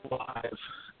live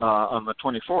on the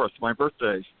 24th, my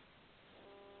birthday.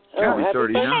 Oh, happy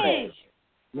 39. birthday.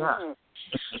 Yeah.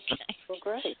 Well,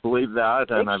 great. Believe that,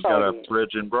 and I've got a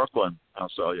bridge in Brooklyn I'll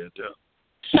sell you, too.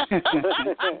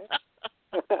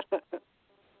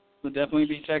 We'll definitely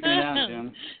be checking it out,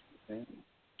 Jim.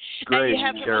 Great,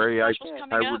 Carrie. I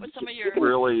would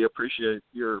really appreciate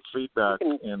your feedback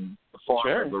in the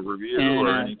form of a review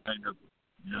or anything.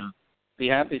 Be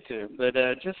happy to, but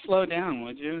just slow down,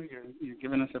 would you? You're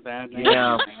giving us a bad name.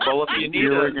 Yeah. Well, if you need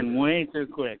you're working way too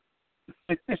quick.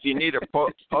 If you need a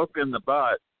poke in the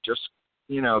butt, just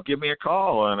give me a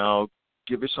call and I'll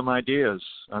give you some ideas.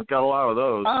 I've got a lot of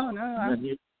those. Oh no,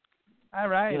 I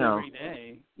write every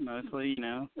day, mostly,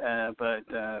 but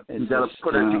you got to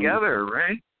put it together,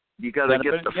 right? You got to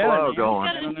get the flow going.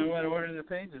 I don't know what order the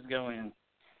pages go in.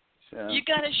 So. You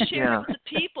got to share it with the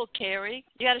people, Carrie.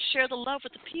 You got to share the love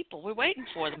with the people. We're waiting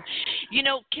for them.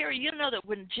 Carrie, you know that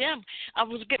when Jim, I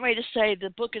was getting ready to say the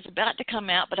book is about to come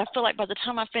out, but I feel like by the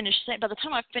time I finish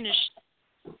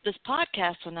this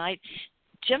podcast tonight,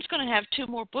 Jim's going to have 2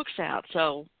 more books out.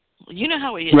 So you know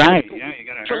how he is. Right. Yeah, you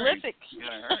got to prolific. You got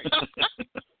to hurry.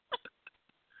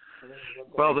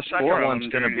 Well, the second one's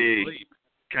going to be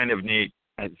kind of neat,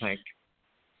 I think,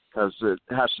 because it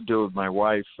has to do with my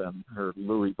wife and her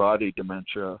Lewy body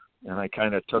dementia, and I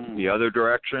kind of took the other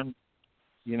direction.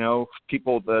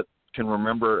 People that can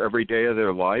remember every day of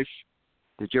their life.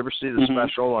 Did you ever see the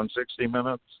special on 60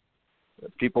 Minutes?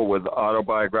 People with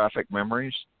autobiographic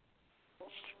memories?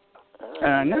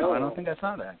 No, I don't think I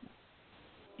saw that.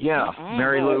 Yeah,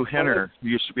 Mary Lou Henner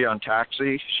used to be on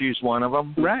Taxi. She's one of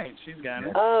them. Right, she's got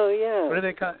it. Oh, yeah. What do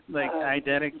they call like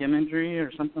eidetic imagery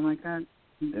or something like that?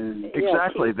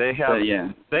 Exactly. They have.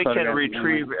 They can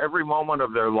retrieve every moment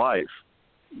of their life.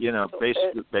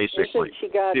 Basically,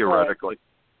 theoretically.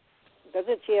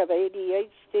 Doesn't she have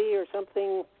ADHD or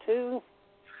something too?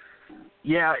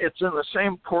 Yeah, it's in the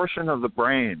same portion of the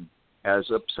brain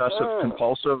as obsessive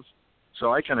compulsive,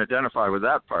 so I can identify with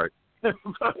that part.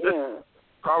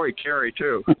 Probably Carrie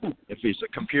too, if he's a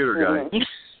computer guy.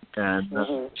 And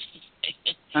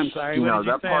I'm sorry,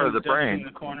 that part of the brain. In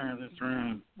the corner of this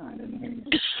room. I didn't hear you.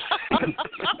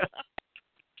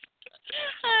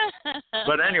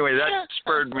 But anyway, that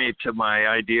spurred me to my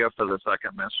idea for the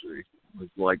second mystery. It was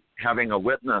like having a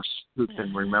witness who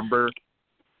can remember,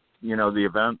 the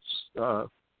events.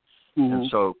 And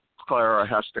so Clara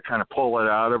has to kind of pull it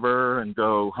out of her and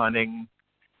go hunting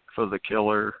for the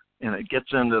killer. And it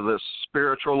gets into this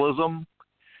spiritualism,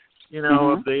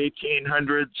 of the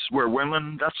 1800s where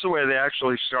women, that's the way they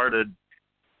actually started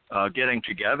getting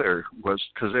together, was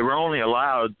because they were only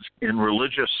allowed in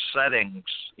religious settings,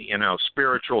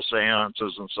 spiritual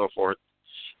seances and so forth,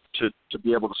 to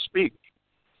be able to speak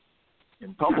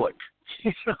in public.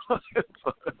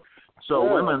 So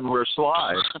women were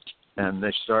sly, and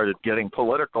they started getting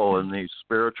political in these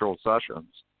spiritual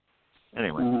sessions.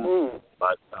 Anyway,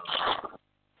 but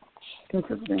that's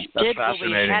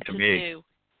fascinating to me.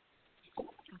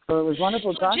 So it was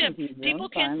wonderful talking Jim, to you, Jim, people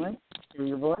finally, through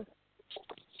your voice.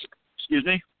 Excuse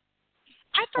me?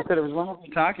 I said it was wonderful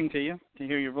talking to you, to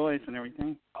hear your voice and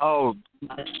everything. Oh,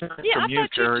 yeah, from you,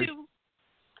 Carrie. You too.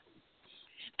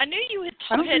 I knew you had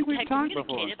communicated, but I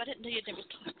didn't know you'd never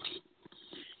talked.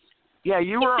 Yeah,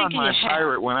 you were on my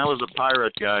pirate when I was a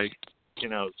pirate guy,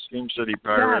 Steam City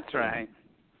Pirate.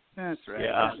 That's right.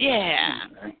 Yeah. Yeah.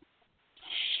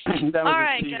 That was all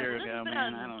right, a year ago,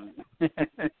 man. I don't know.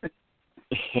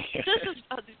 This is,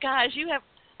 guys,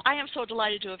 I am so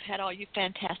delighted to have had all you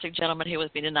fantastic gentlemen here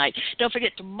with me tonight. Don't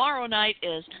forget, tomorrow night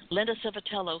is Linda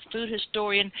Civitello, food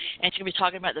historian, and she's going to be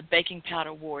talking about the baking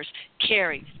powder wars.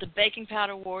 Carrie, the baking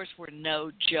powder wars were no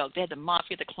joke. They had the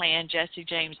Mafia, the Klan, Jesse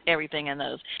James, everything in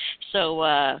those.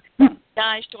 So,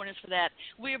 guys, join us for that.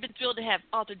 We have been thrilled to have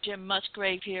author Jim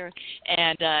Musgrave here,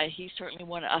 and he's certainly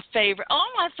one of our favorite. All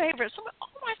my favorite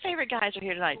guys are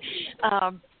here tonight.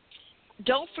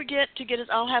 Don't forget to get us.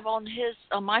 I'll have on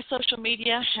my social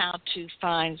media how to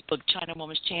find his book China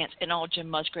Woman's Chance and all Jim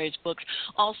Musgrave's books.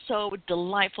 Also,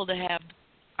 delightful to have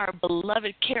our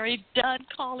beloved Carrie Dunn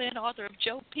call in, author of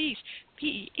Joe Peace,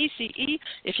 Peece,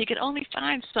 if you could only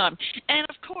find some. And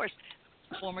of course,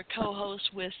 former co-host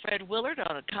with Fred Willard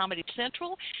on Comedy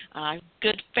Central.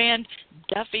 Good fan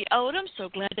Duffy Odom, so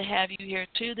glad to have you here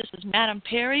too. This is Madam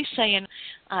Perry saying,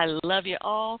 I love you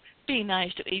all. Be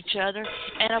nice to each other.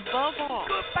 And above all,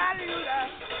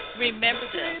 remember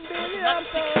this.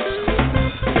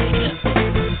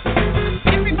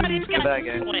 Everybody's got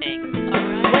to swing. All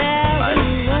right? Well,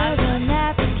 he was an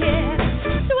advocate,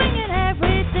 swinging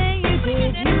everything you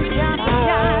did. You Johnny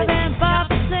Jive and Bob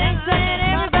Sing, saying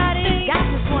everybody's got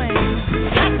to swing.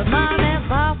 But Mom and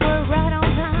Bob were right on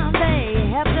time. They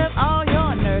helped up all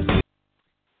your nerves.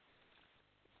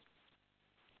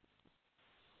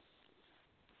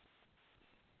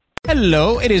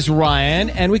 Hello, it is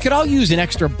Ryan, and we could all use an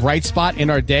extra bright spot in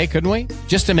our day, couldn't we?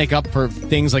 Just to make up for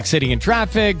things like sitting in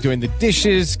traffic, doing the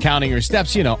dishes, counting your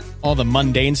steps, you know, all the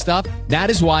mundane stuff. That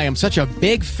is why I'm such a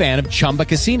big fan of Chumba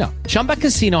Casino. Chumba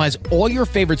Casino has all your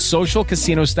favorite social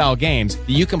casino-style games that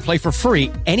you can play for free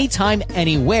anytime,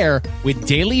 anywhere with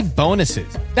daily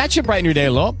bonuses. That should brighten your day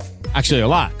a little. Actually, a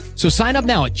lot. So sign up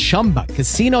now at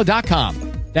ChumbaCasino.com.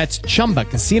 That's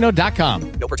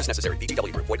ChumbaCasino.com. No purchase necessary.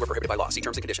 VGW Group. Void where prohibited by law. See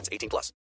terms and conditions. 18+.